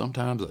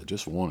 Sometimes I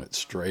just want it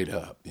straight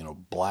up,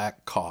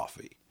 black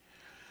coffee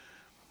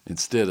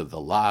instead of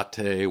the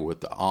latte with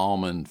the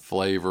almond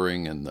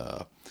flavoring and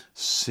the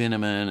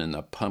cinnamon and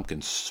the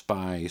pumpkin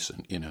spice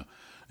and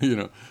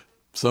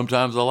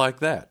sometimes I like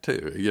that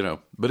too,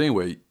 But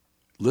anyway,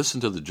 listen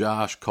to the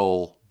Josh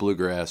Cole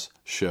Bluegrass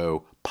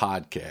Show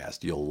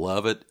podcast. You'll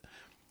love it.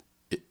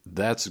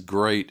 That's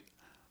great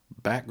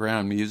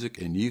background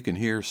music, and you can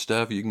hear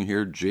stuff. You can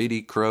hear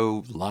J.D.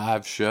 Crowe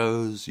live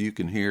shows. You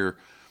can hear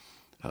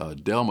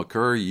Del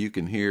McCoury. You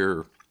can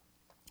hear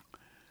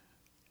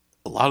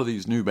a lot of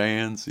these new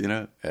bands,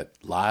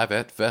 live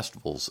at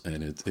festivals,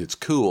 and it's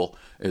cool.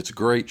 It's a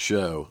great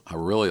show. I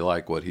really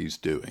like what he's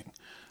doing.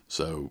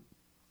 So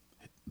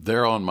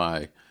they're on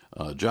my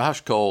Josh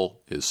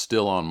Cole is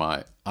still on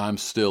my I'm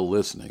still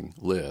listening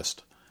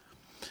list.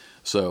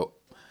 So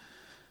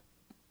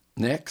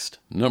next,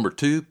 number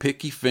 2,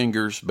 Picky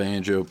Fingers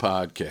Banjo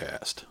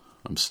Podcast.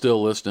 I'm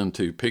still listening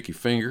to Picky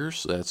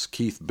Fingers. That's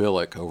Keith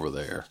Billick over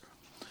there.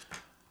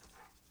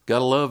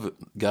 Gotta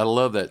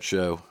love that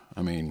show.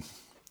 I mean,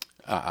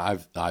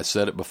 I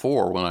said it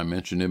before when I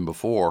mentioned him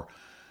before.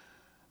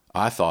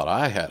 I thought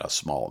I had a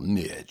small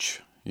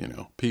niche,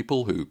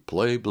 people who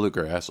play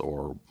bluegrass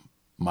or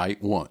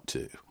might want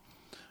to.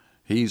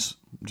 He's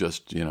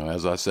just,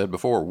 as I said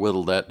before,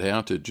 whittled that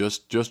down to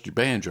just your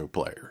banjo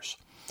players.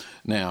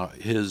 Now,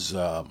 his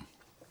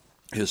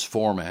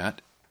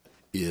format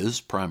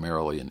is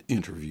primarily an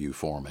interview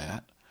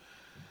format,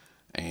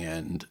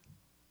 and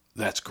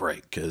that's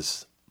great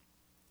because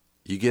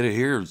you get to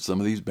hear some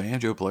of these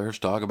banjo players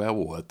talk about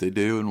what they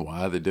do and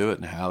why they do it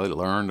and how they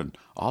learned and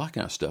all that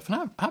kind of stuff.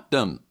 And I've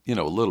done, a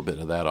little bit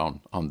of that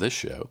on this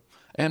show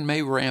and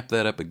may ramp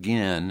that up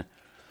again.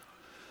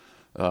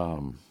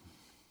 I'm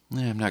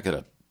not going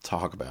to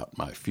talk about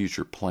my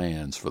future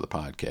plans for the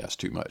podcast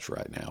too much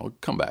right now. We'll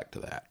come back to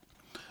that.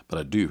 But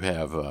I do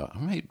have,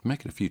 I'm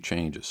making a few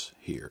changes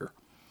here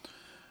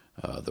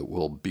that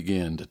will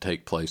begin to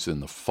take place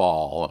in the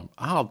fall.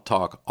 I'll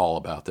talk all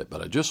about that,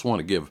 but I just want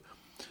to give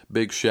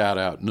big shout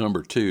out,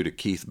 number 2, to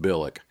Keith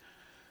Billick.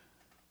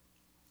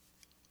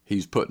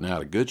 He's putting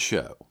out a good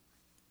show,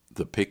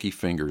 the Picky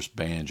Fingers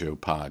Banjo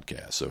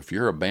Podcast. So if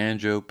you're a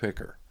banjo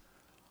picker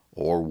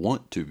or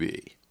want to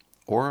be,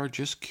 or are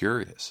just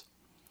curious,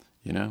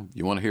 you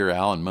want to hear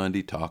Alan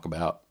Mundy talk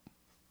about,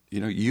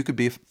 you could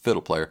be a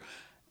fiddle player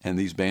and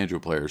these banjo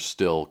players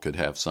still could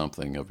have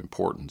something of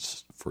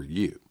importance for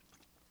you.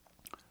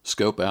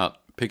 Scope out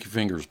Picky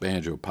Fingers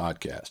Banjo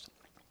Podcast.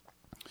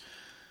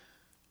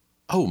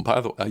 Oh, and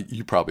by the way,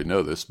 you probably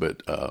know this,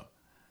 but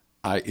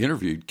I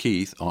interviewed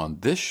Keith on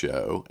this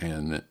show,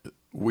 and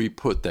we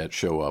put that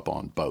show up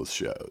on both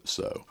shows.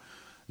 So,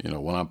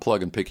 when I'm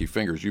plugging Picky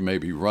Fingers, you may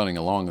be running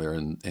along there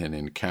and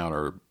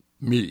encounter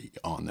me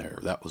on there.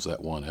 That was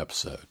that one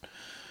episode.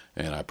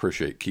 And I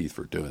appreciate Keith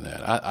for doing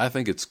that. I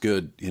think it's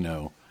good,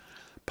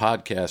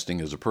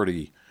 podcasting is a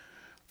pretty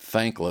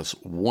thankless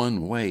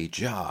one-way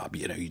job.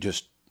 You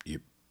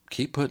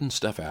keep putting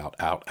stuff out,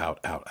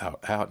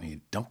 and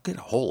you don't get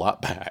a whole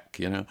lot back,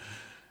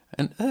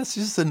 And that's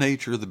just the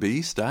nature of the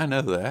beast. I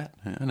know that.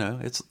 I know.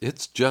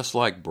 It's just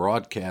like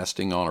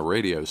broadcasting on a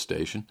radio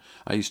station.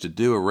 I used to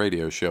do a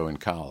radio show in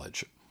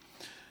college,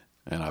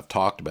 and I've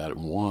talked about it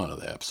in one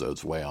of the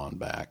episodes way on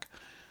back.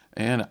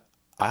 And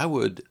I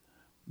would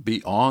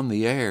be on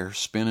the air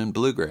spinning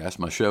bluegrass.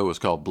 My show was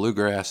called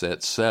Bluegrass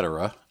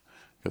Etc.,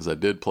 because I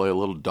did play a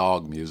little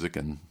dog music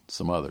and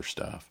some other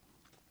stuff.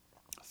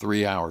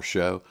 3-hour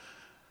show.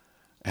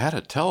 I had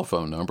a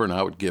telephone number, and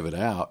I would give it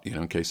out,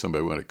 in case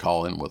somebody wanted to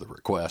call in with a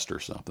request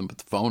or something, but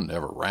the phone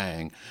never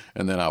rang.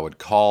 And then I would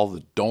call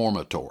the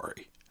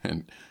dormitory.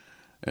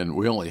 And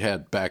we only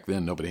had, back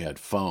then, nobody had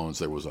phones.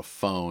 There was a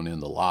phone in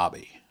the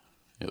lobby.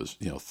 It was,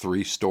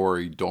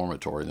 3-story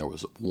dormitory, and there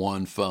was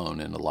one phone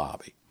in the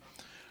lobby.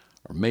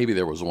 Or maybe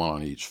there was one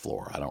on each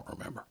floor. I don't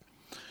remember.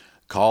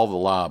 Call the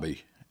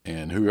lobby,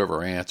 and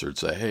whoever answered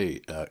say,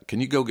 hey, can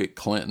you go get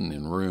Clinton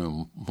in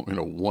room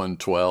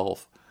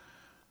 112?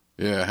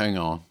 Yeah, hang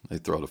on. They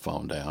throw the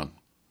phone down.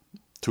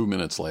 2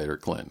 minutes later,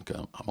 Clinton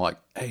comes. I'm like,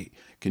 hey,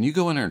 can you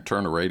go in there and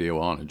turn the radio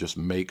on and just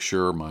make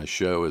sure my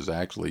show is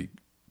actually,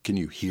 can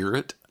you hear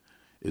it?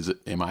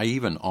 Am I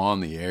even on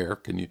the air?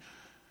 Can you?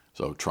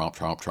 So tromp,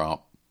 tromp,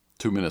 tromp.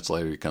 2 minutes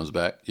later, he comes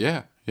back.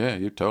 Yeah,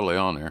 you're totally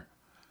on there.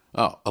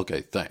 Oh,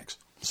 okay, thanks.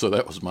 So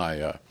that was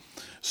my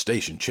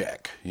station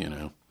check,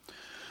 And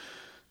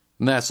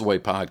that's the way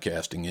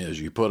podcasting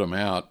is. You put them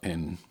out,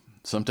 and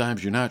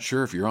sometimes you're not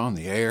sure if you're on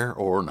the air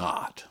or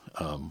not.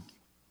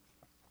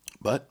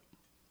 But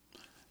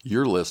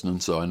you're listening,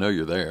 so I know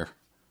you're there.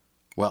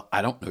 Well,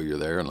 I don't know you're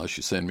there unless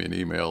you send me an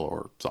email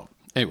or something.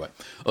 Anyway,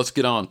 let's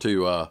get on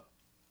to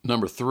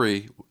number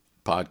 3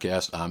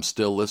 podcast I'm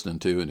still listening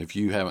to, and if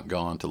you haven't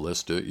gone to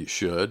listen to it, you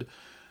should.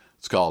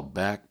 It's called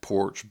Back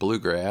Porch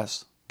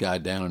Bluegrass. Guy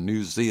down in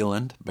New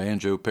Zealand,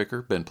 banjo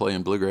picker, been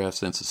playing bluegrass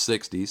since the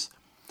 60s.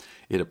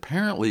 It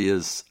apparently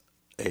is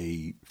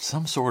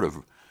some sort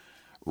of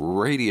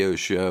radio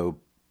show,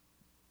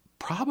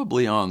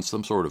 probably on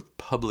some sort of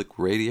public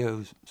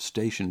radio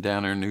station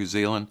down there in New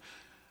Zealand.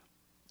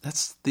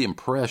 That's the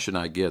impression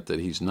I get, that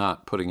he's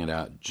not putting it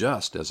out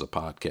just as a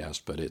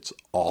podcast, but it's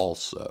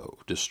also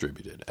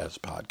distributed as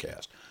a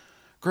podcast.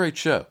 Great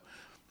show.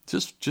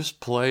 Just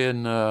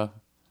playing,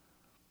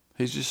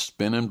 he's just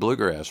spinning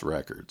bluegrass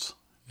records.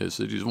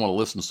 So you just want to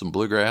listen to some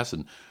bluegrass,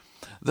 and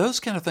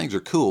those kind of things are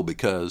cool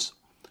because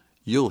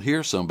you'll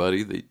hear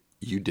somebody that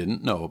you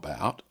didn't know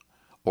about,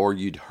 or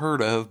you'd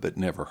heard of but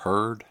never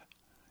heard.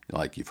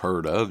 Like you've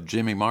heard of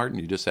Jimmy Martin,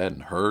 you just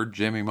hadn't heard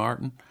Jimmy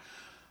Martin.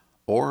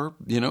 Or,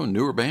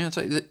 newer bands.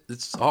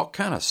 It's all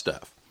kind of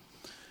stuff.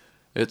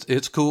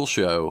 It's a cool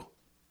show.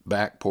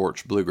 Back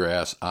Porch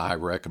Bluegrass. I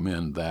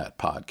recommend that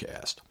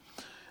podcast.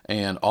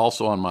 And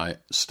also on my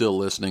still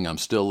listening, I'm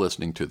still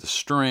listening to The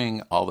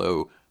String,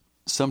 although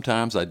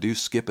sometimes I do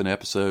skip an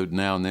episode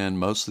now and then,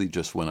 mostly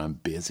just when I'm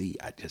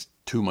busy. I just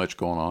too much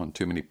going on,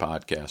 too many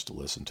podcasts to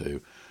listen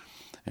to.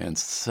 And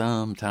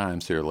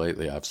sometimes here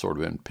lately, I've sort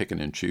of been picking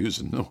and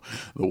choosing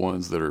the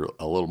ones that are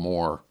a little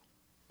more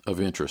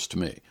of interest to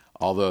me.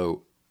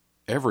 Although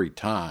every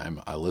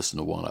time I listen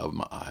to one of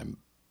them,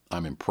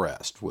 I'm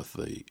impressed with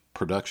the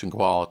production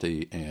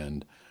quality,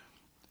 and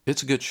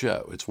it's a good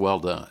show. It's well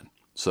done.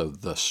 So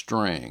The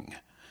String.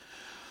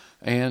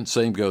 And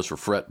same goes for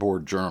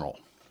Fretboard Journal.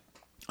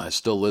 I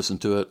still listen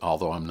to it,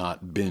 although I'm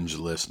not binge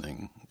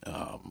listening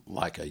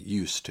like I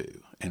used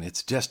to. And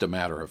it's just a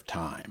matter of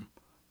time.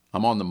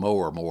 I'm on the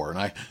mower more,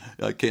 and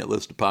I can't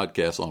listen to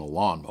podcasts on a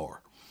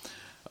lawnmower.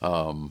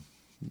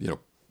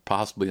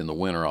 Possibly in the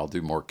winter I'll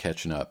do more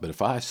catching up. But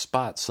if I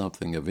spot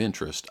something of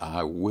interest,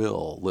 I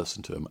will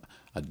listen to them.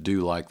 I do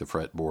like the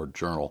Fretboard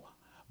Journal,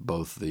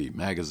 both the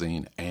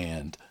magazine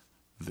and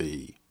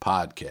the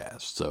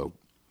podcast. So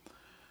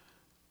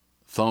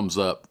thumbs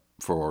up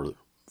for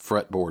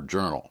Fretboard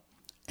Journal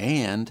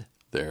and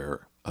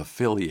their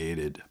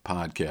affiliated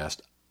podcast.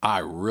 I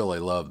really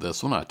love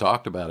this one. I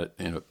talked about it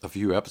in a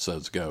few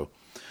episodes ago.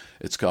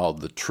 It's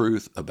called The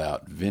Truth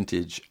About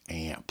Vintage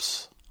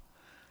Amps.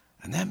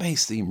 And that may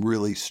seem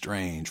really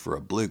strange for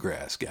a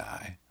bluegrass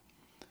guy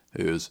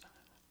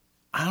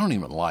I don't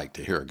even like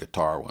to hear a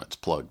guitar when it's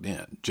plugged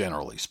in,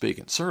 generally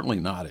speaking. Certainly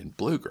not in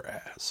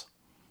bluegrass.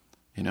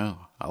 I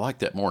like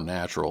that more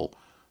natural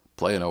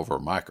playing over a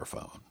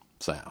microphone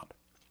sound.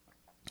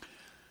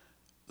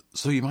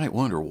 So you might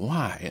wonder,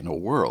 why in the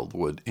world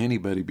would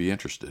anybody be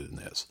interested in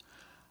this?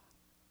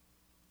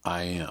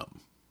 I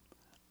am.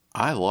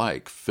 I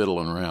like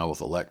fiddling around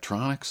with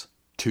electronics,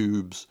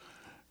 tubes.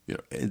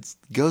 It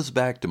goes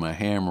back to my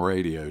ham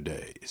radio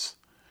days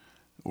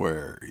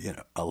where,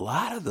 a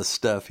lot of the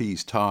stuff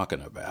he's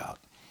talking about,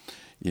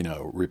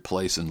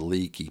 replacing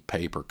leaky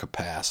paper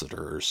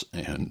capacitors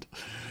and,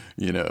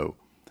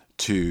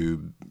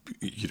 tube,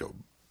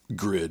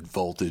 grid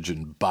voltage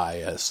and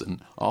bias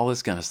and all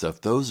this kind of stuff.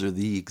 Those are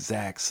the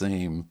exact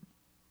same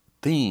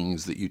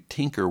things that you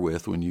tinker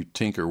with when you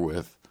tinker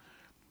with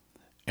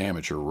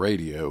amateur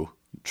radio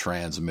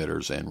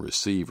transmitters and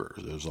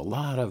receivers. There's a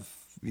lot of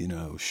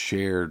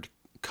shared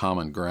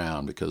common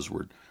ground because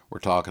we're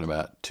talking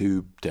about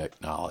tube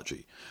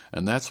technology.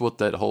 And that's what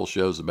that whole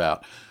show's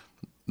about.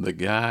 The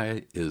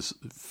guy is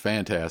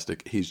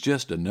fantastic. He's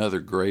just another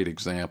great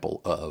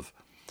example of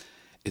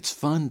it's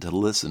fun to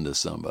listen to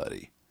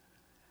somebody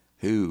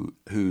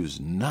whose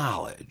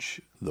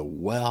knowledge, the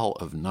well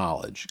of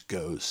knowledge,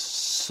 goes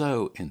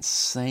so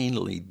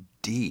insanely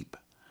deep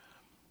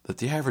that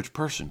the average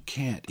person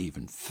can't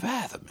even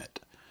fathom it.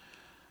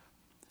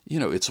 You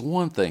know, it's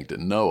one thing to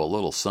know a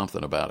little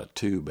something about a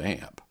tube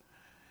amp.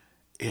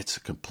 It's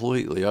a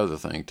completely other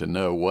thing to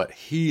know what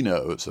he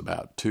knows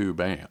about tube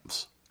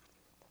amps.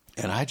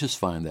 And I just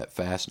find that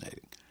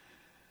fascinating.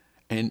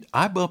 And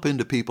I bump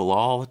into people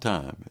all the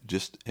time,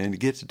 and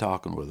get to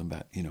talking with them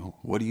about, you know,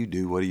 what do you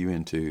do? What are you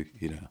into?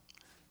 You know,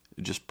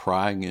 just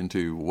prying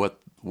into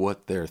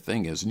what their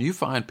thing is. And you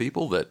find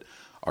people that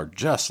are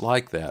just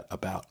like that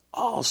about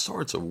all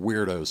sorts of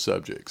weirdo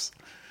subjects.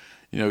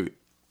 You know,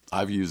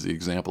 I've used the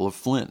example of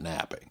flint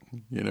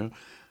napping. You know,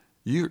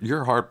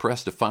 you're hard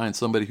pressed to find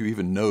somebody who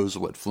even knows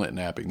what flint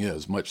napping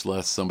is, much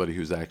less somebody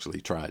who's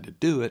actually tried to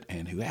do it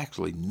and who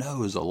actually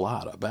knows a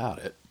lot about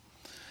it.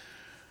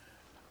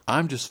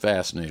 I'm just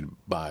fascinated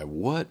by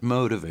what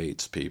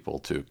motivates people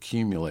to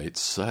accumulate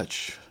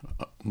such,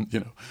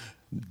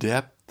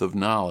 depth of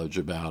knowledge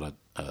about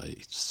a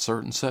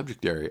certain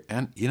subject area.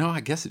 And,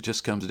 I guess it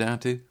just comes down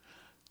to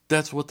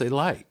that's what they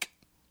like.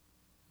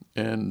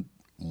 And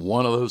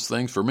one of those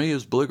things for me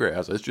is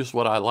bluegrass. It's just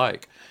what I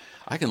like.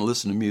 I can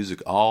listen to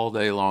music all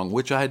day long,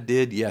 which I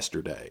did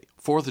yesterday.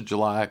 4th of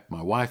July,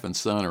 my wife and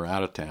son are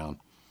out of town.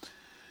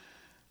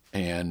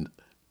 And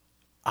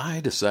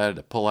I decided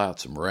to pull out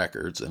some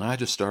records, and I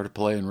just started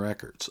playing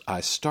records.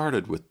 I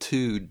started with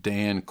 2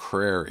 Dan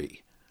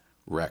Crary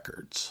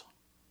records.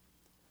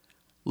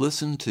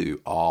 Listen to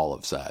all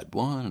of side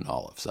 1 and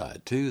all of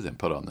side 2, then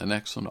put on the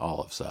next one, all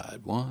of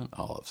side 1,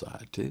 all of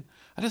side 2.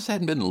 I just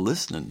hadn't been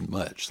listening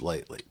much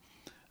lately.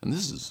 And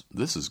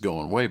this is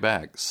going way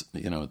back, to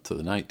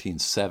the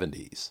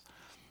 1970s.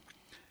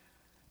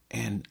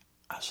 And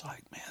I was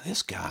like, man,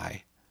 this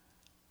guy,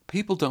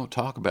 people don't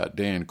talk about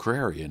Dan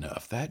Crary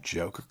enough. That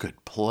joker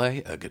could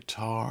play a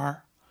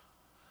guitar.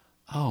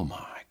 Oh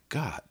my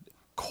God.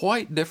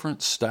 Quite different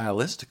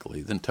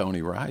stylistically than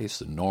Tony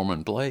Rice and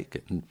Norman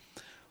Blake, and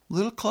a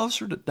little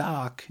closer to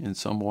Doc in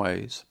some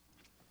ways.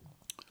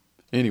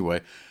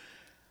 Anyway,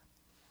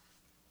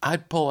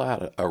 I'd pull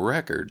out a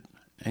record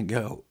and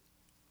go,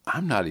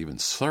 I'm not even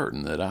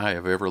certain that I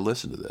have ever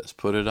listened to this.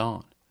 Put it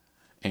on.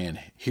 And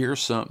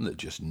here's something that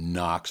just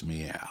knocks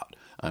me out.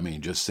 I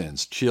mean, just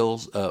sends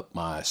chills up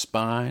my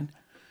spine.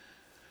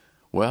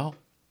 Well,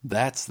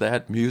 that's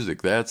that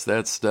music. That's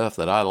that stuff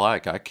that I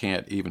like. I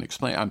can't even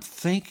explain. I'm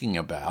thinking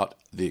about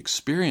the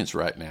experience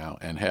right now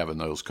and having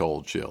those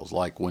cold chills.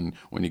 Like when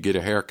you get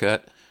a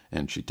haircut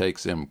and she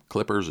takes them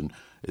clippers and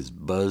is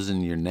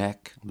buzzing your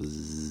neck.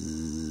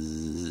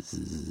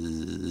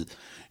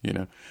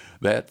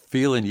 That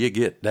feeling you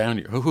get down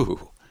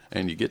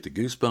and you get the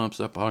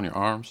goosebumps up on your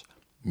arms.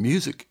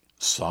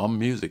 Some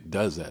music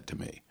does that to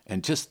me.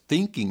 And just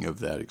thinking of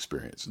that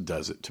experience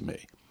does it to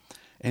me.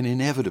 And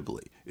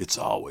inevitably, it's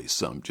always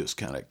some just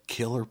kind of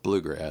killer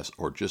bluegrass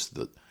or just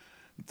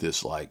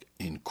this like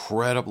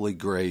incredibly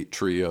great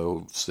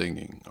trio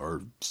singing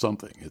or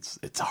something.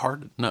 It's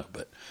hard to know,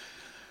 but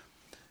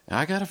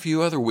I got a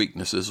few other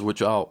weaknesses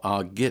which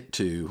I'll get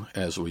to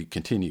as we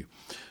continue.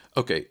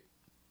 Okay,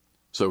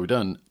 so we've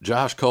done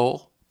Josh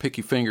Cole,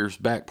 Picky Fingers,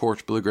 Back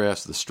Porch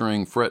Bluegrass, The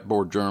String,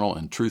 Fretboard Journal,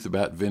 and Truth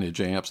About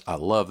Vintage Amps. I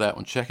love that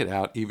one. Check it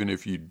out. Even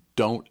if you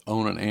don't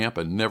own an amp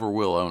and never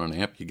will own an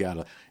amp, you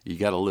gotta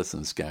listen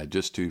to this guy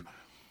just to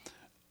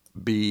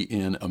be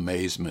in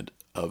amazement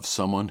of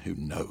someone who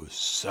knows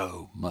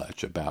so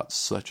much about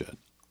such an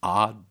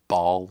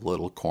oddball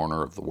little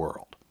corner of the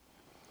world.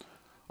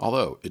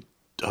 Although it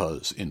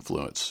does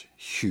influence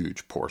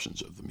huge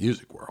portions of the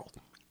music world.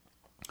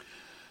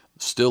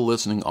 Still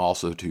listening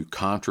also to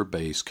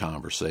Contrabass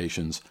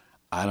Conversations.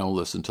 I don't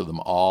listen to them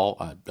all.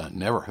 I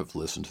never have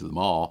listened to them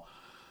all.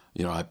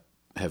 I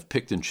have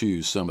picked and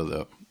choose some of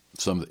the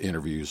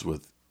interviews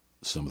with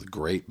some of the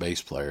great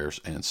bass players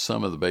and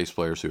some of the bass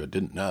players who I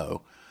didn't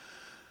know.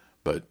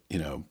 But,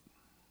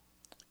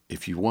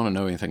 if you want to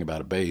know anything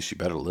about a bass, you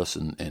better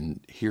listen and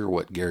hear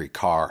what Gary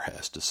Carr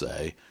has to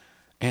say,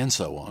 and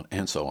so on,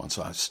 and so on.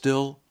 So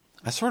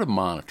I sort of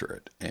monitor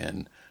it,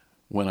 and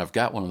when I've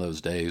got one of those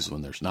days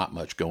when there's not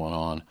much going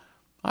on,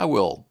 I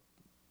will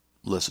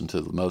listen to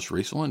the most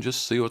recent one,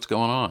 just see what's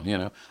going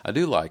on. I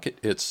do like it.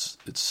 It's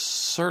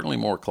certainly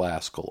more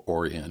classical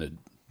oriented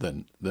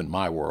than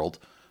my world,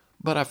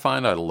 but I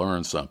find I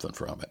learn something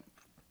from it.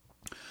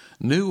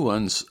 New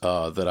ones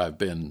that I've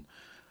been,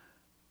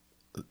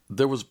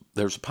 there's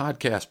a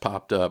podcast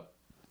popped up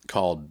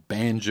called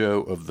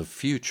Banjo of the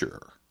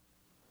Future.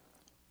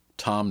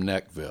 Tom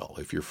Neckville.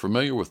 If you're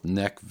familiar with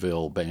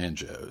Neckville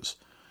banjos,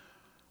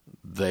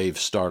 they've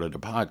started a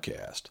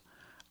podcast.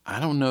 I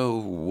don't know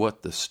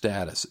what the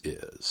status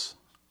is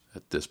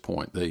at this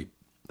point. They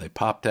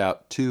popped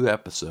out 2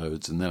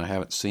 episodes, and then I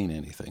haven't seen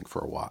anything for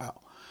a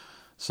while.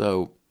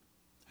 So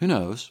who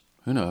knows?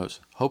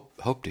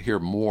 Hope to hear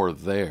more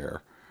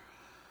there.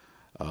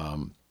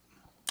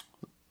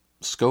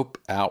 scope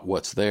out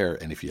what's there,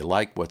 and if you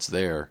like what's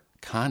there,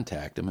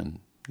 contact them and,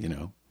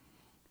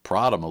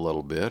 prod them a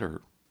little bit,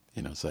 or,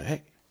 say,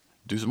 hey,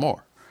 do some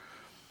more.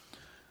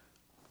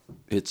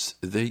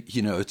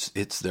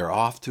 They're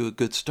off to a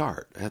good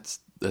start. That's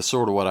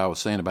sort of what I was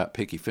saying about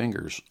Picky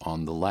Fingers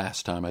on the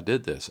last time I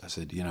did this. I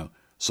said,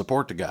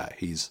 support the guy.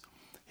 He's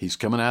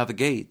coming out of the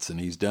gates, and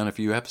he's done a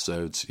few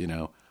episodes.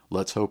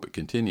 Let's hope it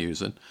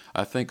continues. And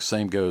I think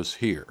same goes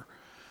here.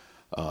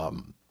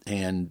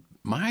 And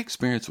my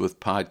experience with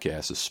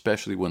podcasts,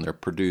 especially when they're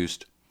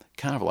produced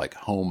kind of like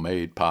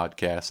homemade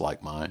podcasts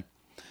like mine,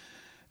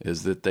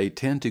 is that they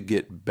tend to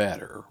get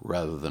better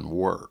rather than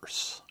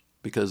worse,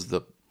 because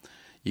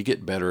you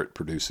get better at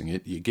producing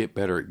it. You get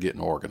better at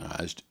getting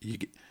organized.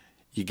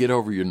 You get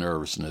over your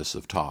nervousness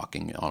of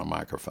talking on a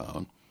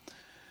microphone.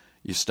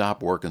 You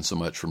stop working so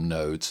much from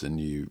notes, and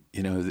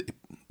it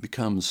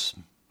becomes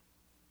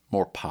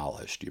more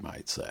polished, you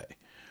might say.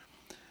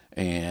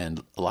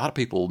 And a lot of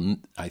people,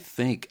 I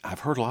think,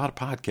 I've heard a lot of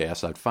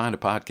podcasts. I'd find a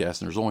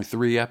podcast and there's only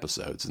 3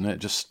 episodes, and then it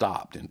just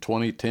stopped in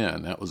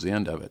 2010. That was the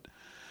end of it.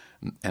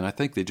 And I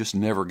think they just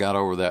never got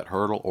over that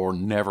hurdle, or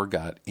never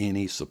got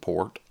any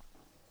support.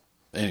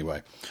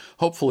 Anyway,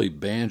 hopefully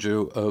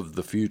Banjo of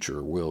the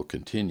Future will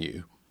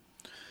continue.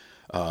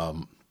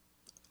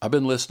 I've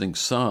been listening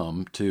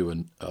some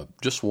to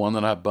just one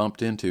that I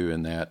bumped into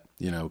in that,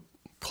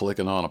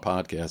 clicking on a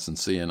podcast and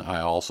seeing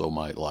I also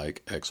might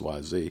like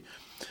XYZ.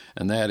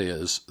 And that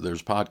is,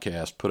 there's a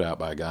podcast put out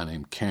by a guy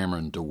named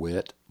Cameron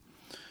DeWitt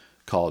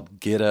called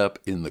Get Up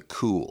in the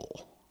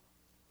Cool.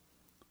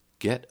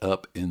 Get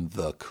Up in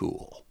the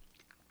Cool.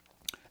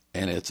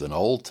 And it's an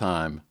old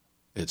time,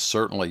 it's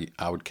certainly,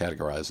 I would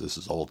categorize this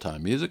as old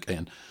time music,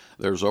 and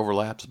there's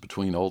overlaps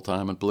between old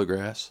time and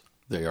bluegrass.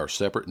 They are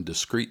separate and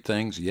discrete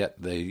things,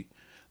 yet they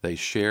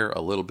share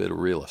a little bit of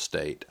real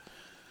estate.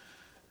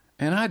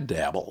 And I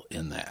dabble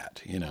in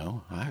that,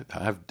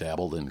 I've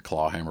dabbled in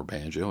clawhammer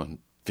banjo and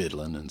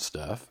fiddling and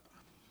stuff.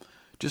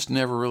 Just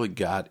never really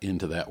got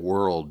into that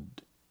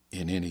world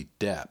in any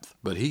depth.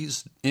 But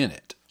he's in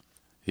it.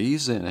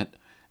 He's in it,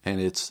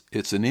 and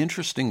it's an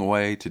interesting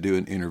way to do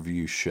an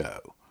interview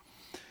show.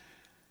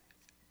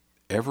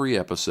 Every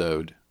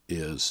episode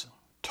is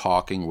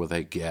talking with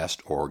a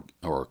guest or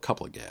a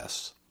couple of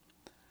guests,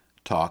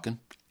 talking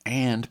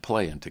and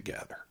playing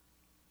together.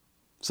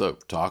 So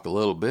talk a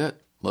little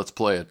bit, let's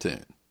play a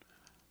tune.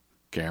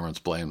 Cameron's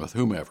playing with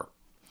whomever.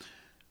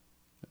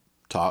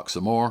 Talk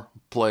some more,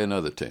 play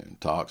another tune.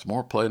 Talk some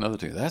more, play another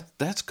tune.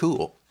 That's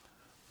cool.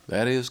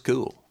 That is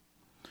cool.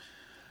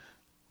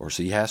 Or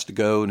so he has to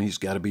go and he's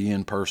got to be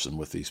in person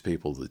with these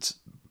people. It's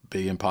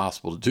be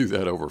impossible to do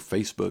that over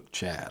Facebook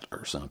chat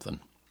or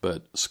something.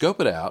 But scope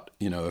it out.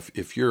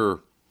 If you're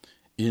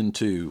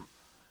into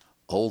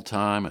old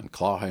time and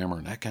clawhammer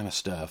and that kind of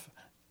stuff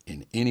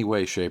in any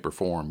way, shape, or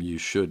form, you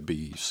should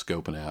be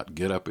scoping out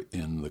Get Up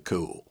in the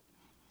Cool,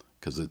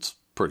 because it's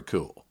pretty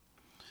cool.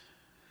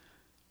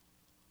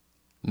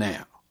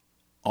 Now,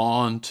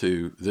 on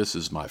to, this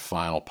is my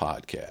final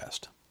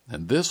podcast.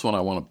 And this one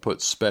I want to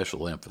put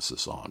special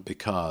emphasis on,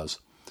 because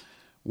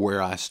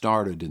where I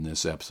started in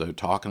this episode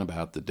talking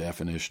about the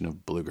definition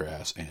of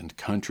bluegrass and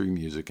country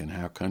music and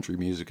how country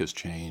music has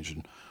changed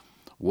and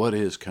what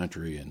is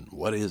country and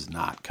what is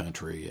not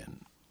country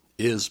and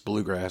is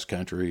bluegrass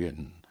country,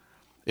 and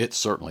it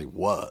certainly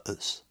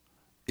was.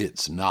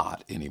 It's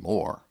not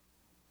anymore.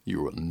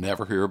 You will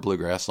never hear a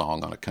bluegrass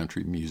song on a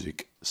country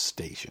music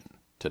station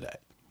today.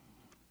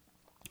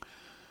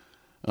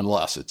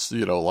 Unless it's,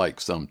 like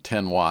some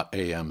 10-watt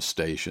AM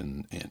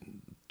station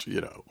in,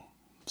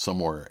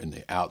 somewhere in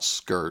the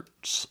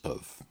outskirts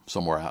of,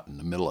 somewhere out in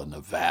the middle of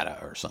Nevada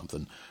or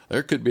something.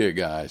 There could be a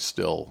guy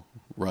still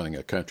running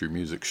a country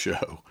music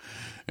show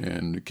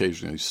and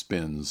occasionally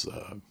spins,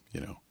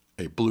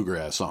 a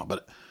bluegrass song.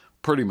 But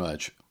pretty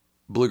much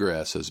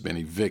bluegrass has been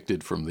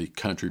evicted from the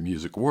country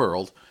music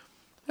world,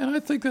 and I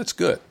think that's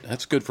good.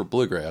 That's good for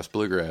bluegrass.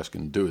 Bluegrass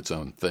can do its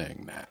own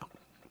thing now.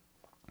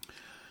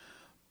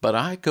 But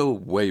I go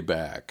way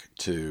back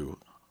to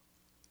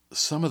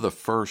some of the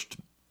first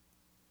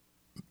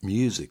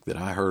music that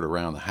I heard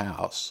around the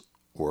house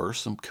were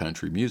some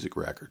country music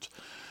records.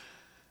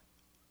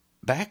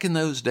 Back in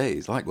those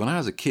days, like when I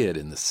was a kid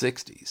in the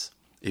 60s,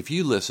 if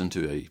you listened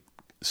to a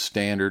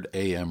standard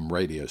AM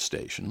radio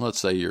station, let's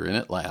say you're in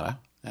Atlanta,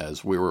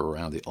 as we were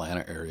around the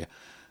Atlanta area,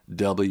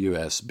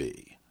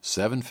 WSB,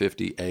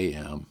 750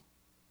 AM,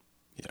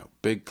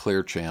 big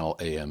clear channel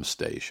AM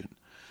station.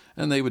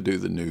 And they would do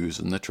the news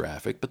and the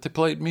traffic, but they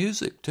played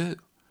music too.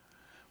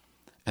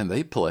 And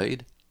they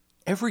played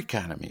every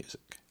kind of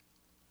music.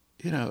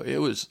 It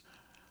was,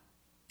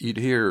 you'd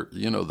hear,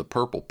 the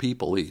Purple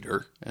People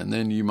Eater, and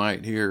then you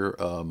might hear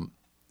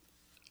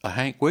a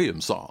Hank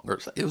Williams song. Or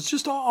it was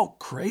just all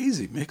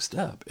crazy mixed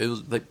up. It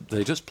was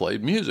they just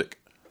played music.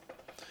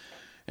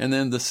 And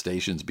then the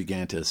stations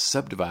began to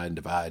subdivide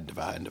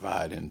and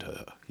divide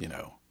into,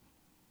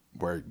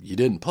 where you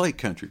didn't play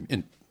country.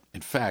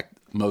 In fact,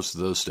 most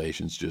of those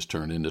stations just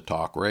turned into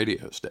talk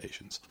radio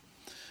stations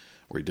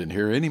where you didn't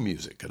hear any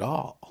music at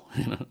all.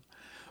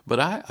 But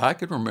I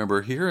could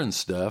remember hearing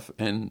stuff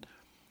and,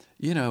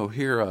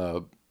 hear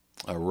a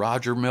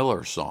Roger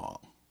Miller song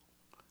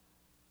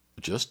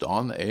just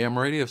on the AM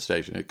radio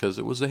station because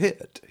it was a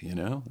hit,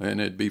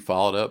 and it'd be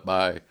followed up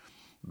by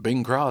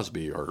Bing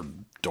Crosby or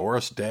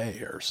Doris Day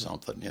or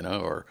something,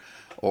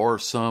 or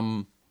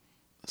some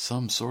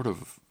sort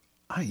of,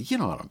 you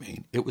know what I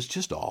mean? It was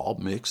just all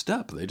mixed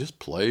up. They just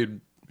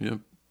played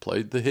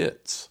the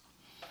hits.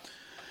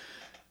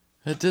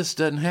 It just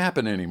doesn't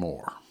happen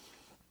anymore.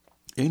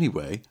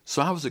 Anyway,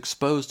 so I was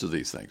exposed to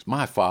these things.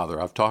 My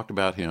father, I've talked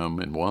about him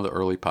in one of the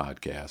early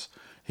podcasts.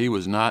 He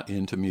was not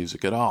into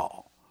music at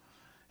all.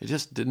 He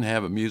just didn't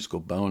have a musical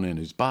bone in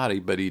his body,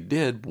 but he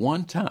did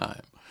one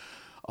time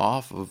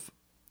off of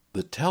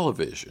the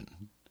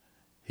television.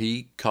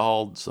 He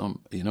called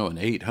an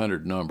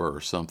 800 number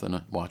or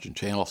something, watching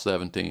Channel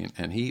 17,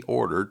 and he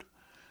ordered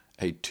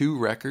a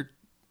 2-record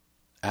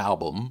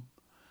album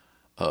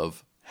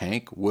of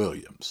Hank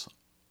Williams.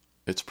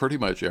 It's pretty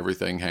much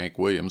everything Hank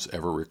Williams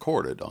ever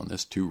recorded on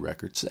this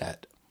 2-record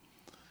set.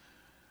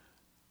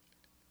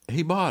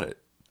 He bought it.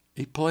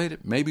 He played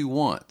it maybe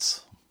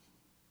once.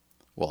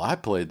 Well, I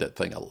played that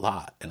thing a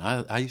lot, and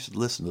I used to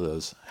listen to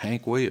those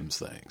Hank Williams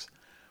things.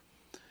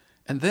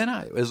 And then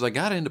as I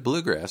got into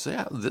bluegrass,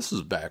 this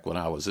was back when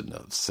I was in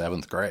the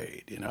 7th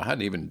grade. I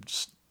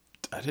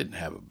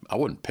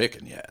wasn't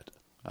picking yet.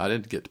 I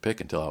didn't get to pick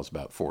until I was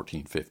about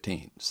 14,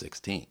 15,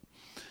 16.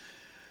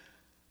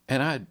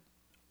 And I'd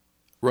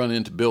run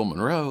into Bill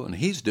Monroe, and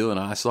he's doing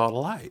I Saw the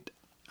Light.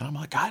 And I'm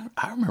like, I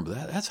remember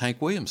that. That's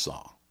Hank Williams'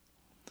 song.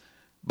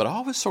 But I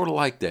always sort of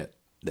liked that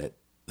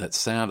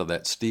sound of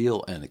that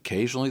steel and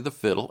occasionally the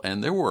fiddle.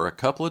 And there were a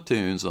couple of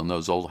tunes on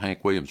those old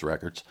Hank Williams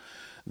records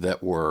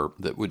that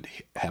would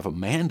have a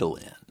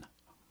mandolin.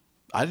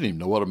 I didn't even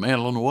know what a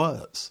mandolin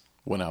was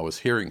when I was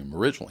hearing them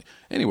originally.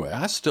 Anyway,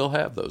 I still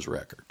have those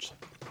records.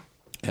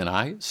 And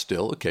I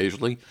still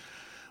occasionally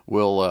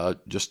will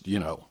just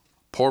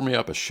pour me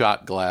up a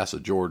shot glass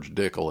of George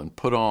Dickel and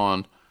put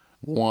on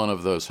one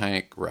of those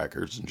Hank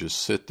records and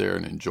just sit there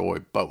and enjoy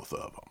both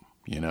of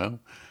them,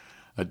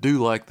 I do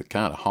like the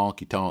kind of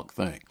honky-tonk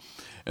thing.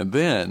 And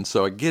then,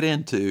 so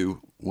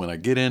when I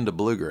get into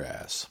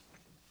bluegrass,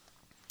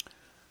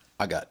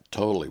 I got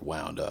totally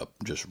wound up,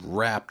 just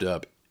wrapped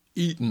up,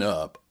 eaten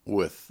up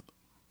with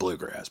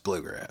bluegrass.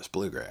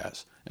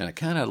 And I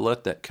kind of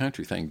let that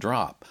country thing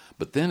drop.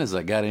 But then as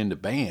I got into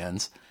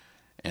bands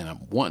and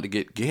I'm wanting to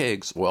get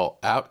gigs, well,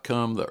 out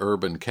come the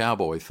urban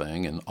cowboy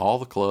thing, and all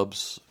the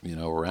clubs,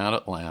 around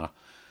Atlanta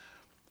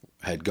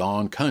had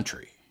gone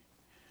country.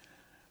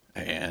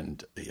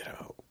 And,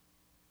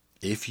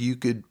 if you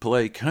could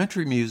play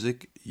country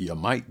music, you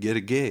might get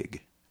a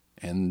gig.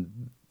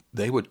 And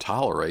they would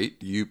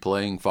tolerate you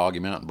playing Foggy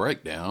Mountain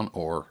Breakdown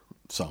or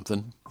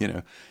something,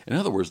 In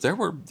other words, there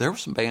were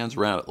some bands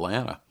around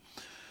Atlanta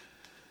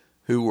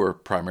who were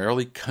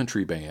primarily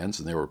country bands,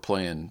 and they were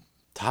playing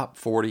top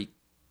 40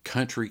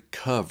 country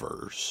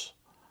covers,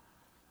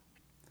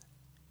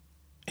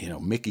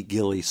 Mickey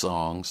Gilley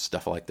songs,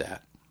 stuff like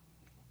that,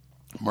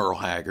 Merle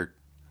Haggard,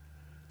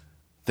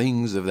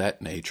 things of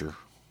that nature,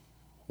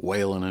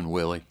 Waylon and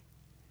Willie.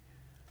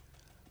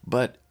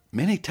 But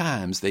many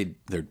times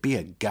there'd be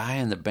a guy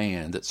in the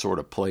band that sort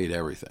of played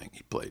everything.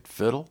 He played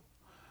fiddle,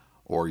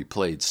 or he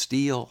played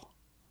steel,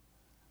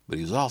 but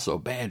he was also a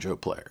banjo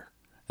player.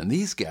 And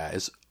these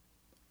guys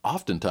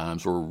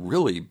oftentimes were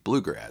really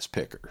bluegrass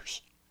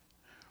pickers.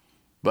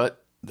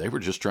 But they were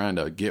just trying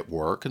to get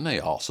work, and they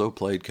also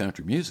played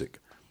country music.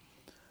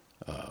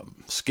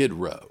 Skid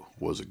Row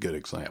was a good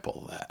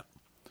example of that.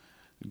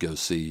 Go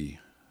see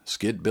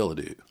Skid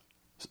Billidoo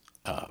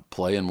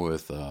playing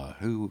with,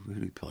 who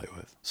did he play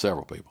with?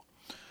 Several people.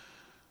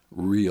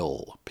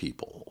 Real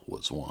People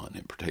was one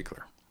in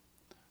particular.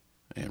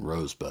 And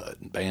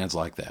Rosebud and bands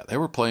like that. They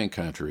were playing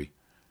country,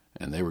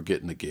 and they were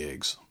getting the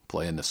gigs,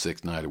 playing the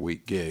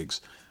 6-night-a-week gigs.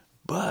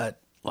 But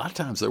a lot of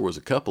times there was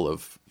a couple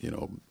of,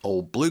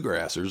 old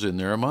bluegrassers in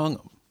there among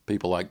them.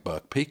 People like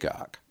Buck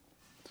Peacock.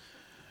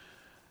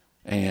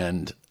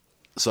 And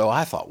so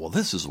I thought, well,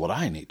 this is what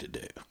I need to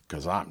do,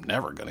 because I'm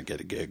never going to get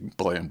a gig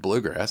playing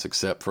bluegrass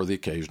except for the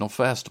occasional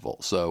festival.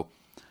 So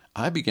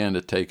I began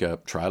to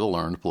try to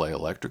learn to play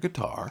electric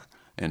guitar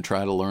and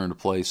try to learn to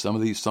play some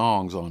of these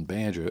songs on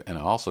banjo. And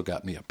I also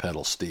got me a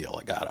pedal steel.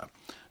 I got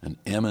an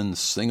Emmons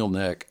single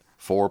neck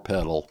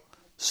 4-pedal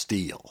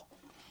steel.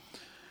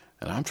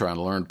 And I'm trying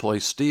to learn to play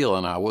steel,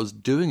 and I was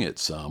doing it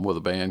some with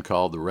a band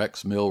called the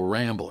Rex Mill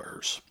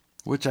Ramblers,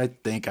 which I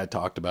think I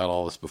talked about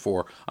all this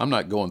before. I'm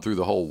not going through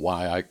the whole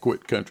why I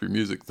quit country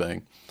music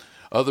thing,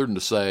 other than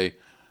to say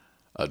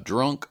a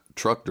drunk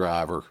truck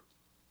driver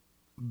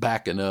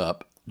backing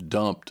up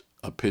dumped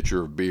a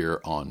pitcher of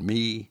beer on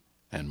me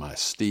and my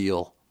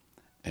steel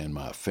and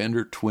my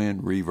Fender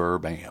Twin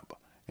Reverb amp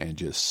and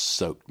just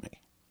soaked me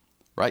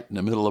right in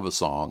the middle of a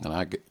song. And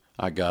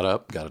I got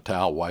up, got a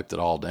towel, wiped it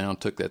all down,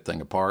 took that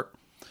thing apart.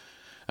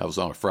 I was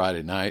on a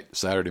Friday night.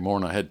 Saturday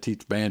morning, I had to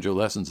teach banjo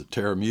lessons at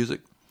Terra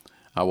Music.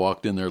 I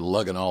walked in there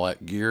lugging all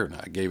that gear, and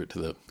I gave it to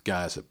the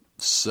guys that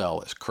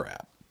sell this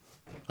crap.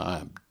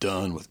 I'm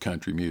done with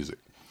country music.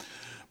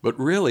 But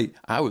really,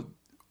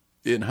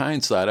 in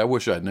hindsight, I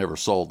wish I'd never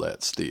sold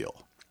that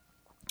steel.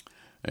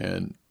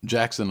 And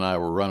Jackson and I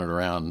were running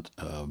around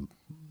a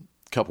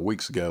couple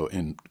weeks ago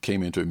and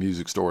came into a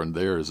music store, and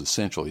there is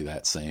essentially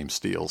that same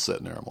steel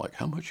sitting there. I'm like,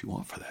 how much you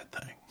want for that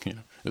thing?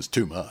 It's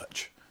too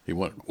much. He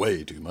wanted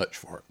way too much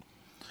for it.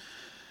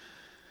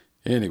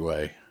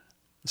 Anyway,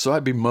 so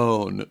I'd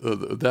bemoan.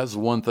 That's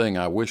one thing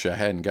I wish I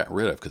hadn't gotten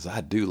rid of, because I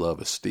do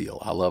love a steel.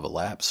 I love a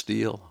lap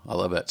steel. I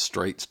love that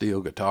straight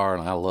steel guitar,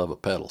 and I love a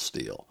pedal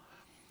steel.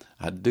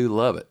 I do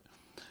love it.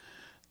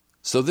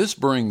 So this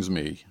brings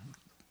me,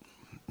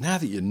 now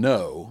that you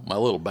know my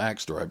little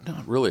backstory, I'm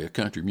not really a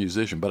country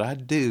musician, but I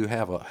do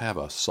have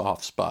a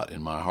soft spot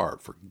in my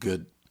heart for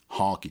good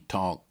honky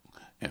tonk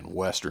and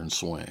western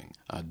swing.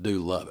 I do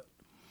love it.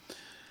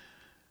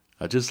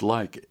 I just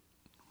like it.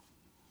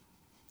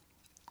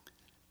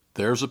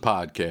 There's a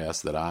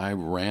podcast that I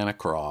ran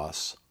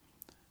across,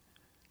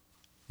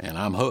 and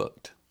I'm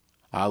hooked.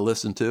 I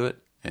listen to it,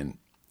 and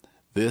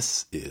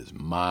this is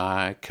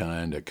my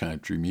kind of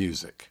country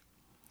music.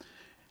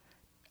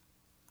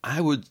 I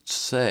would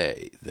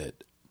say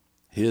that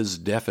his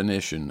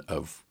definition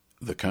of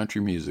the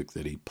country music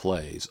that he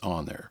plays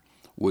on there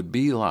would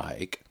be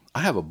like,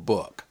 I have a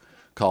book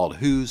called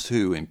Who's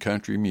Who in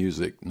Country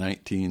Music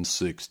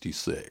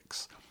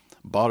 1966.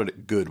 Bought it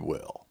at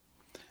Goodwill.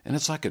 And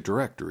it's like a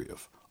directory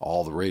of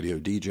all the radio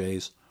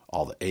DJs,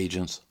 all the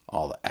agents,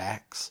 all the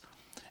acts.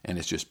 And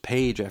it's just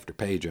page after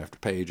page after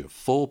page of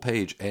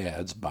full-page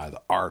ads by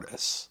the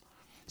artists.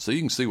 So you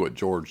can see what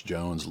George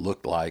Jones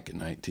looked like in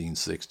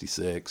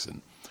 1966,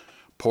 and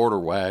Porter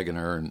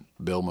Wagoner and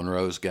Bill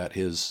Monroe's got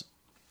his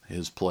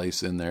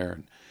place in there.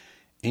 And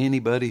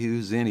anybody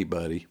who's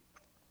anybody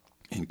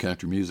in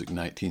country music in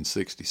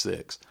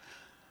 1966.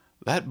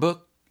 That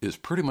book is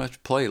pretty much a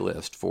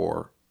playlist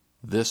for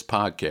this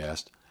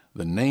podcast.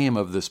 The name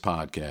of this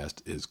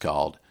podcast is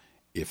called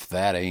If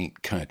That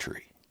Ain't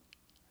Country.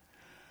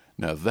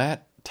 Now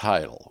that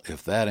title,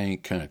 If That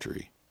Ain't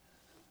Country,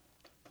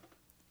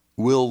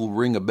 will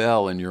ring a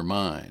bell in your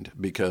mind,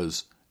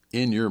 because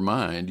in your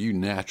mind you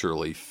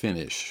naturally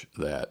finish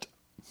that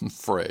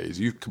phrase.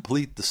 You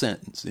complete the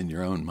sentence in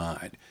your own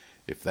mind.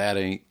 If that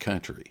ain't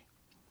country.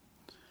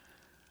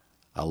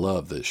 I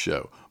love this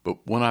show. But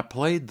when I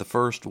played the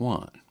first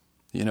one,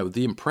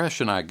 the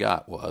impression I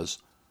got was,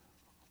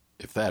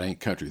 if that ain't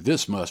country,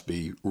 this must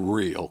be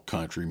real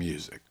country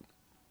music.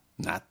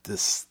 Not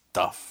this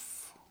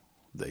stuff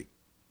they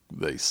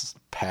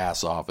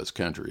pass off as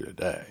country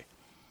today.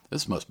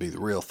 This must be the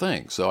real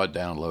thing. So I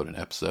downloaded an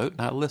episode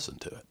and I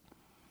listened to it.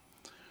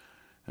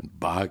 And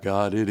by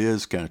God, it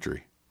is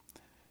country.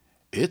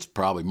 It's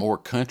probably more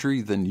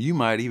country than you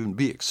might even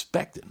be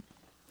expecting.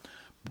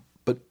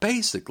 But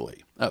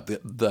basically,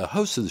 the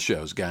host of the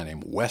show is a guy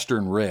named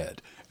Western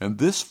Red. And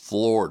this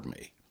floored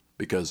me,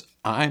 because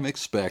I'm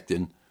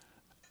expecting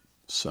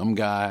some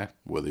guy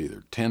with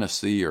either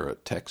Tennessee or a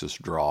Texas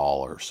drawl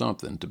or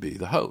something to be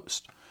the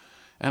host.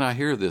 And I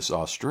hear this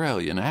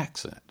Australian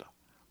accent.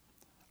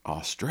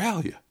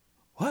 Australia?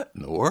 What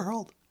in the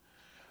world?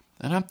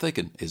 And I'm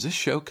thinking, is this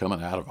show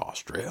coming out of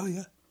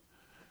Australia?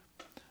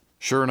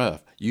 Sure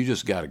enough, you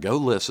just got to go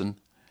listen,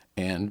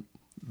 and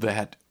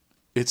that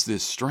it's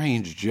this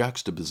strange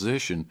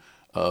juxtaposition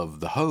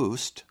of the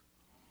host,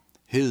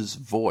 his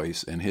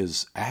voice and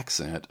his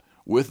accent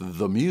with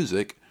the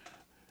music.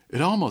 It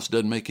almost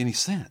doesn't make any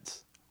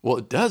sense. Well,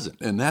 it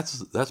doesn't, and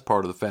that's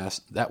part of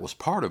that was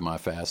part of my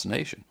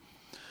fascination.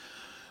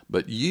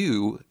 But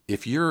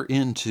if you're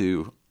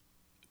into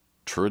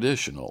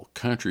traditional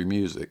country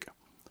music,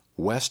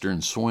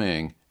 western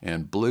swing,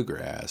 and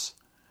bluegrass,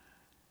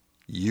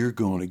 you're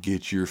going to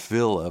get your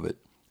fill of it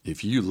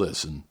if you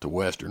listen to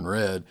Western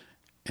Red,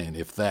 and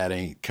If That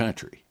Ain't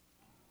Country,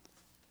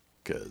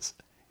 because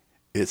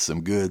it's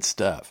some good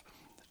stuff.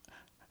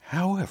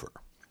 However,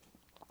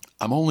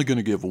 I'm only going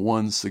to give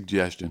one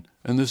suggestion,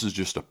 and this is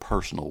just a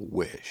personal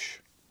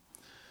wish.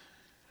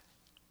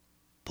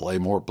 Play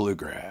more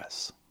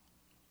bluegrass.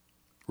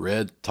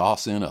 Red,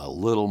 toss in a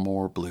little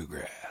more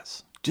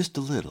bluegrass. Just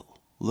a little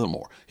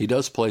more. He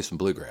does play some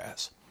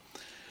bluegrass.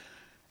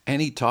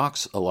 And he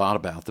talks a lot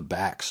about the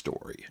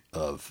backstory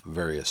of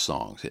various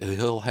songs.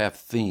 He'll have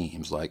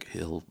themes, like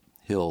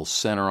he'll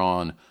center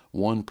on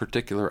one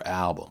particular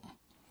album.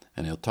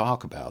 And he'll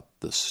talk about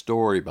the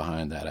story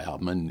behind that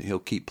album, and he'll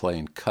keep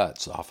playing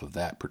cuts off of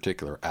that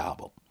particular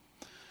album.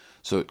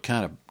 So it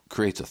kind of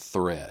creates a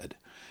thread.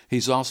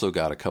 He's also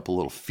got a couple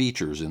little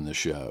features in the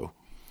show,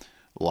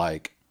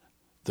 like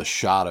The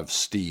Shot of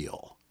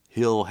Steel.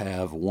 He'll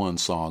have one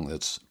song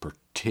that's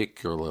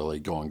particularly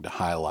going to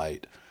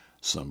highlight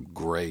some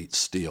great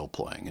steel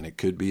playing. And it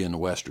could be in the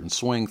Western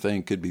swing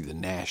thing, could be the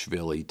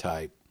Nashville-y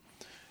type,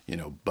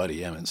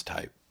 Buddy Emmons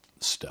type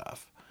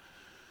stuff.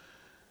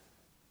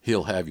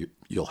 You'll have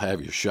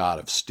your shot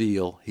of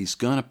steel. He's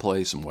going to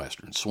play some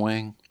Western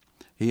swing.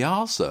 He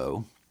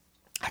also,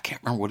 I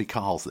can't remember what he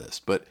calls this,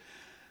 but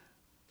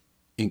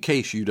in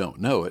case you don't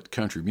know it,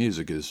 country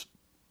music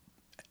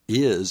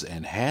is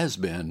and has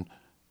been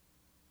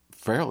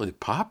fairly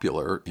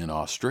popular in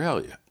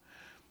Australia.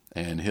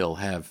 and he'll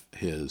have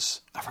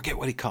his, I forget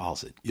what he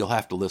calls it. You'll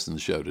have to listen to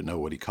the show to know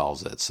what he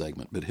calls that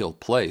segment, but he'll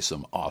play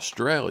some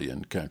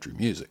Australian country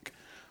music.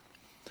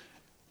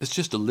 It's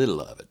just a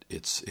little of it.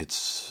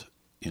 It's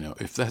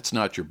if that's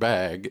not your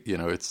bag,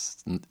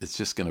 it's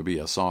just going to be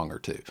a song or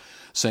two.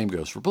 Same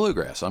goes for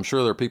bluegrass. I'm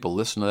sure there are people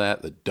listening to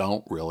that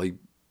don't really,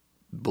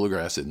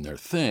 bluegrass isn't their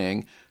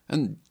thing,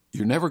 and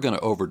you're never going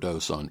to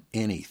overdose on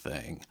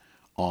anything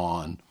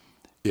on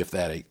If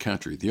That Ain't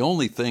Country. The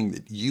only thing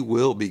that you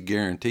will be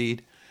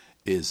guaranteed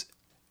is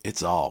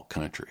it's all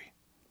country.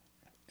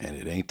 And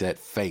it ain't that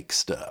fake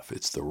stuff.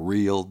 It's the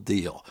real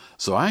deal.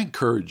 So I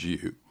encourage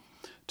you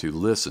to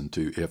listen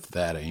to If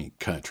That Ain't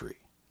Country.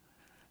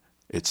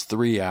 It's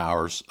 3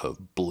 hours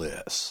of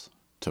bliss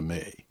to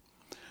me.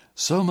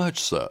 So much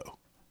so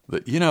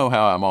that you know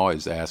how I'm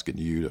always asking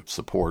you to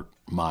support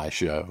my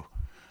show.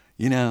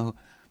 Download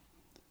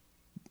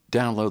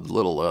the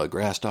little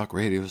Grass Talk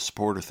Radio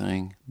supporter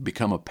thing.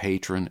 Become a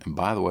patron. And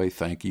by the way,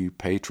 thank you,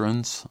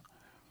 patrons.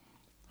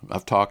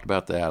 I've talked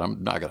about that.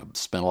 I'm not going to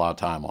spend a lot of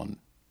time on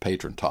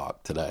patron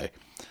talk today.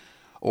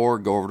 Or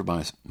go over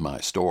to my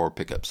store,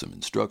 pick up some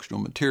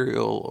instructional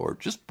material, or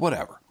just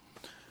whatever.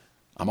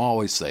 I'm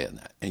always saying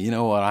that. And you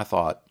know what? I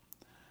thought,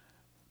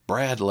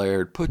 Brad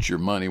Laird, put your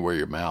money where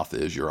your mouth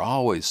is. You're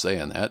always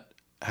saying that.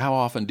 How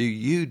often do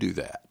you do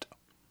that?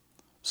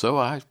 So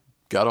I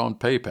got on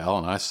PayPal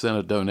and I sent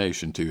a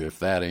donation to If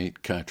That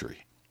Ain't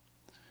Country.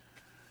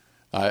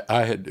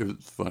 It was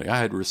funny. I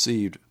had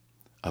received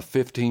a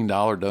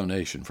 $15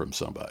 donation from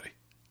somebody.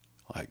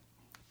 Like,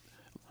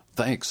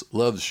 thanks,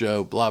 love the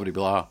show, blah, blah,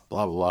 blah,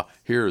 blah, blah, blah.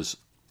 Here's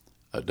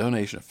a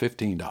donation of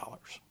 $15.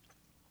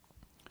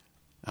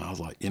 And I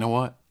was like, you know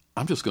what?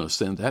 I'm just going to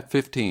send that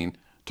 15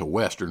 to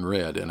Western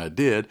Red. And I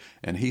did.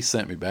 And he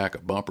sent me back a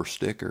bumper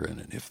sticker and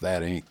an If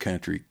That Ain't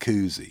Country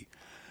koozie.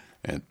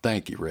 And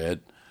thank you,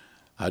 Red.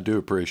 I do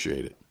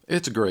appreciate it.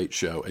 It's a great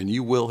show. And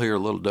you will hear a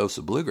little dose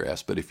of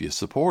bluegrass. But if you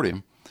support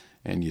him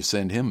and you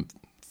send him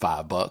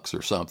 $5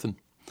 or something,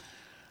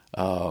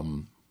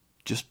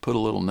 just put a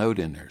little note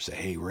in there. Say,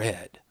 hey,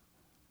 Red,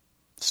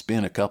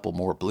 spin a couple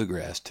more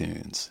bluegrass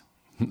tunes.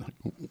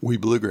 We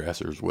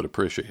bluegrassers would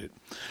appreciate it.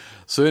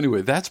 So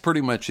anyway, that's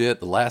pretty much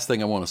it. The last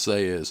thing I want to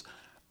say is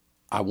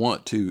I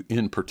want to,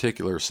 in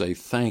particular, say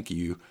thank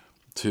you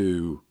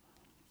to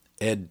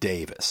Ed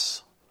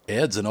Davis.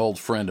 Ed's an old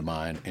friend of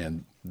mine,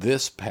 and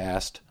this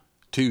past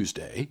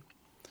Tuesday,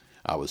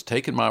 I was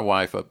taking my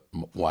wife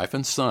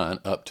and son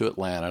up to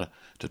Atlanta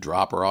to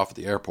drop her off at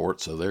the airport,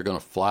 so they're going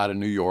to fly to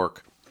New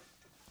York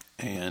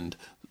and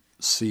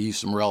see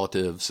some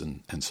relatives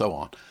and so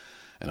on.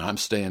 And I'm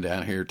staying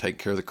down here taking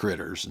care of the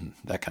critters and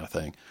that kind of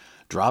thing.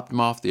 Dropped them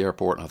off at the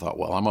airport, and I thought,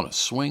 well, I'm going to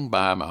swing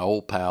by my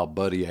old pal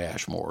Buddy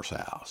Ashmore's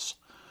house.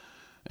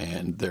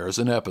 And there's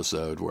an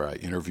episode where I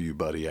interview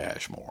Buddy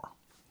Ashmore.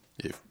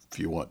 If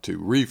you want to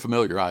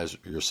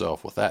refamiliarize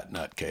yourself with that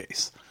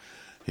nutcase.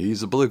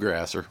 He's a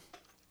bluegrasser.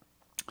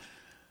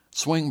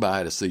 Swing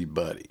by to see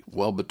Buddy.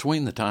 Well,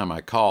 between the time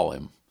I call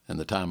him and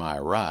the time I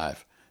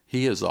arrive,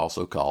 he is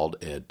also called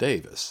Ed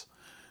Davis,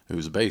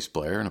 who's a bass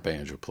player and a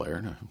banjo player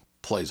and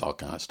plays all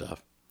kinds of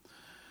stuff.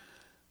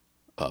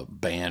 A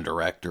band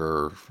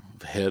director,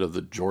 head of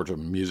the Georgia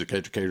Music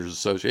Educators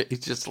Association. He's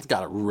just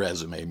got a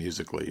resume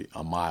musically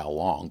a mile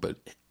long, but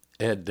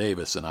Ed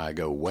Davis and I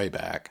go way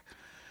back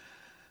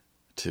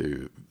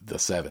to the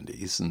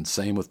 70s, and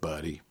same with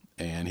Buddy.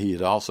 And he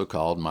had also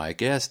called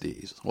Mike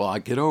Estes. Well, I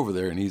get over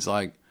there, and he's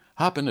like,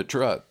 hop in the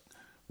truck.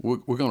 We're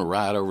going to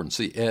ride over and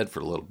see Ed for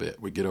a little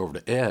bit. We get over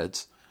to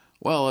Ed's.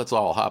 Well, let's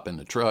all hop in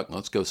the truck, and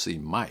let's go see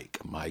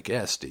Mike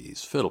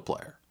Estes, fiddle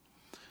player.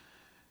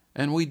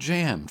 And we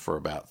jammed for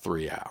about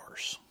 3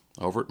 hours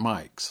over at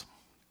Mike's.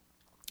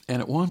 And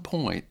at one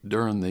point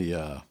during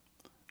the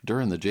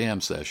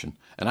jam session,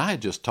 and I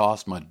had just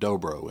tossed my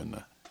dobro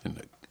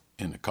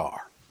in the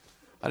car.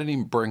 I didn't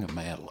even bring a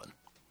mandolin.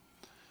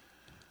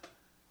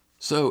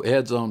 So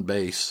Ed's on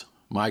bass,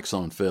 Mike's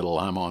on fiddle,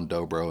 I'm on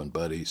dobro, and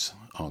Buddy's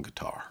on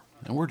guitar.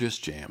 And we're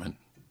just jamming,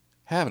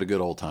 having a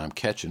good old time,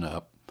 catching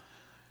up.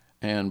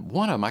 And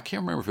one of them, I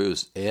can't remember if it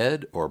was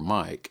Ed or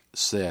Mike,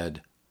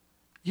 said,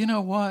 you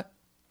know what?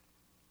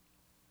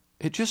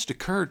 It just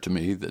occurred to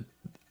me that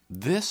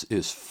this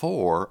is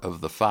 4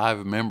 of the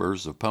 5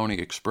 members of Pony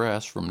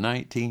Express from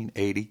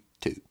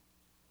 1982.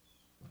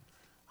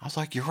 I was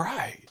like, you're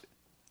right.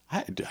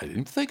 I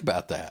didn't think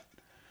about that.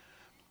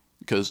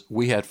 Because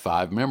we had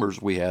 5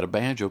 members. We had a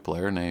banjo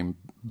player named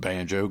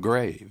Banjo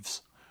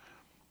Graves.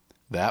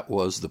 That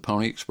was the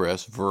Pony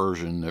Express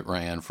version that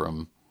ran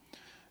from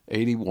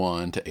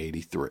 81 to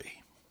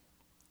 83.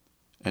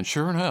 And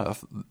sure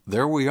enough,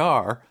 there we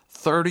are,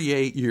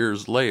 38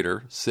 years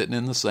later, sitting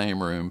in the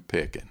same room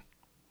picking.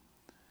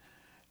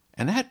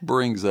 And that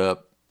brings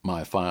up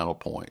my final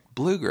point.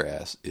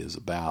 Bluegrass is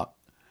about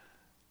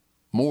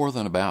more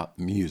than about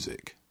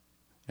music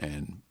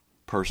and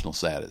personal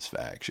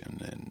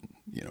satisfaction and,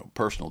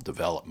 personal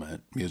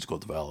development, musical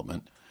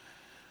development.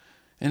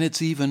 And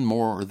it's even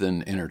more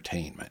than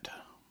entertainment.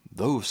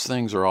 Those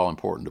things are all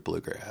important to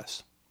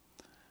bluegrass.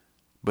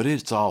 But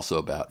it's also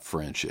about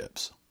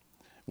friendships.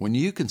 when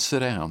you can sit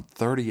down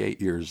 38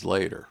 years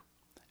later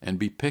and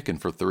be picking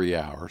for 3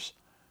 hours,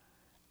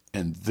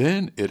 and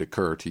then it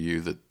occur to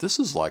you that this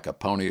is like a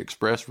Pony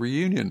Express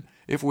reunion.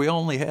 If we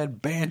only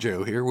had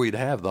banjo here, we'd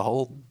have the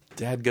whole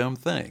dadgum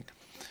thing.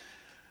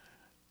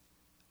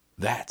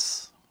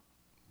 That's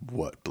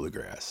what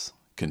bluegrass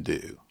can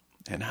do.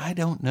 And I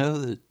don't know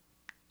that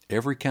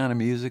every kind of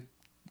music,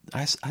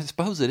 I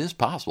suppose it is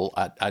possible.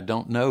 I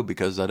don't know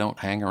because I don't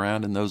hang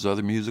around in those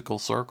other musical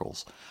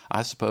circles.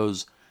 I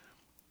suppose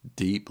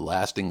deep,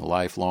 lasting,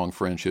 lifelong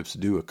friendships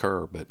do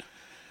occur, but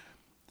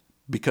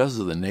because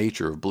of the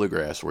nature of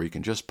bluegrass where you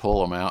can just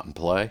pull them out and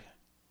play,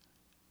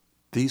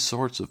 these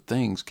sorts of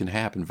things can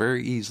happen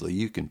very easily.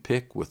 You can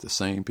pick with the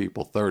same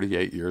people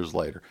 38 years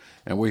later.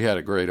 And we had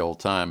a great old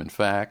time. In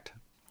fact,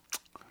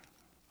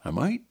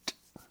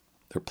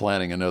 they're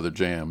planning another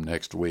jam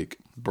next week,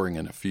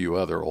 bringing a few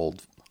other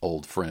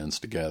old friends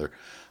together.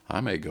 I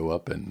may go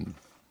up and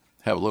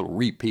have a little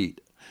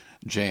repeat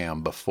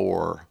jam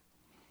before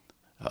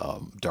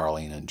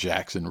Darlene and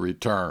Jackson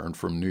return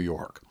from New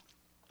York.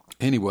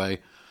 Anyway,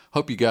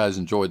 hope you guys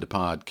enjoyed the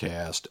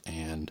podcast,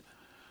 and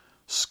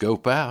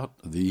scope out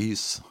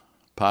these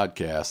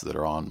podcasts that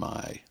are on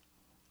my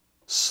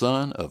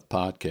Son of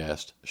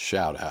Podcast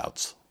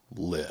Shoutouts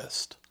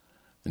list.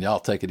 And y'all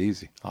take it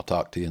easy. I'll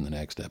talk to you in the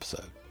next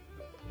episode.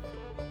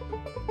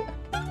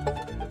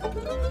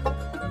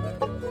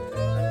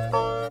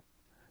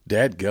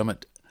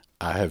 Dadgummit,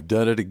 I have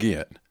done it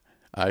again.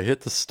 I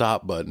hit the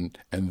stop button,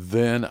 and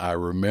then I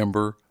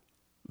remember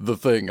the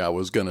thing I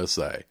was going to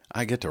say.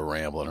 I get to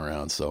rambling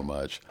around so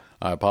much.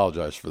 I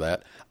apologize for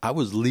that. I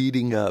was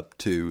leading up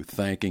to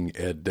thanking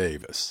Ed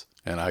Davis,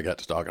 and I got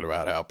to talking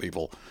about how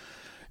people,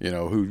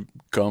 who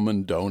come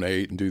and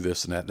donate and do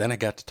this and that. Then I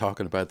got to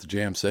talking about the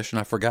jam session.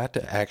 I forgot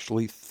to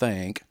actually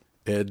thank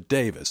Ed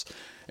Davis.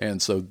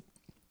 And so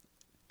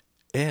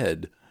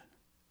Ed,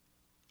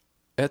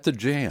 at the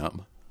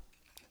jam,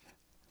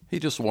 he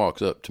just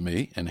walks up to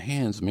me and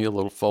hands me a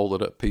little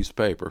folded up piece of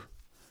paper.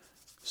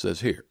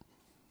 Says, "Here."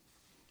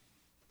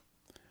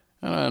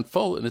 And I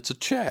unfold it, and it's a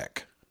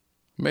check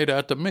made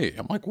out to me.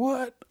 I'm like,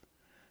 "What?"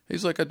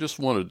 He's like, "I just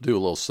wanted to do a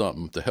little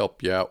something to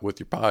help you out with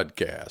your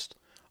podcast."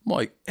 I'm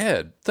like,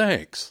 "Ed,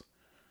 thanks."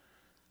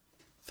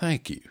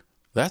 Thank you.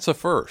 That's a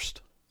first.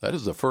 That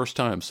is the first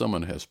time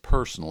someone has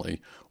personally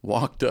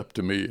walked up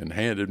to me and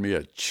handed me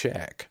a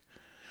check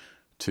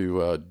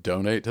to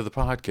donate to the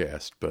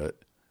podcast. But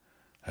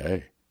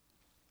hey,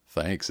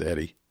 thanks,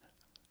 Eddie.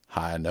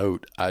 High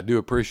note. I do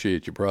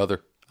appreciate you,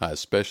 brother. I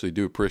especially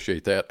do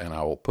appreciate that, and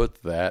I will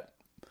put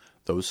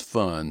those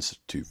funds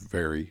to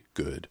very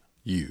good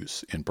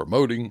use in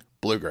promoting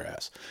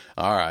bluegrass.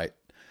 All right.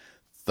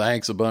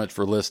 Thanks a bunch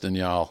for listening,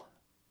 y'all.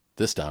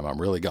 This time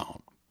I'm really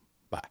gone.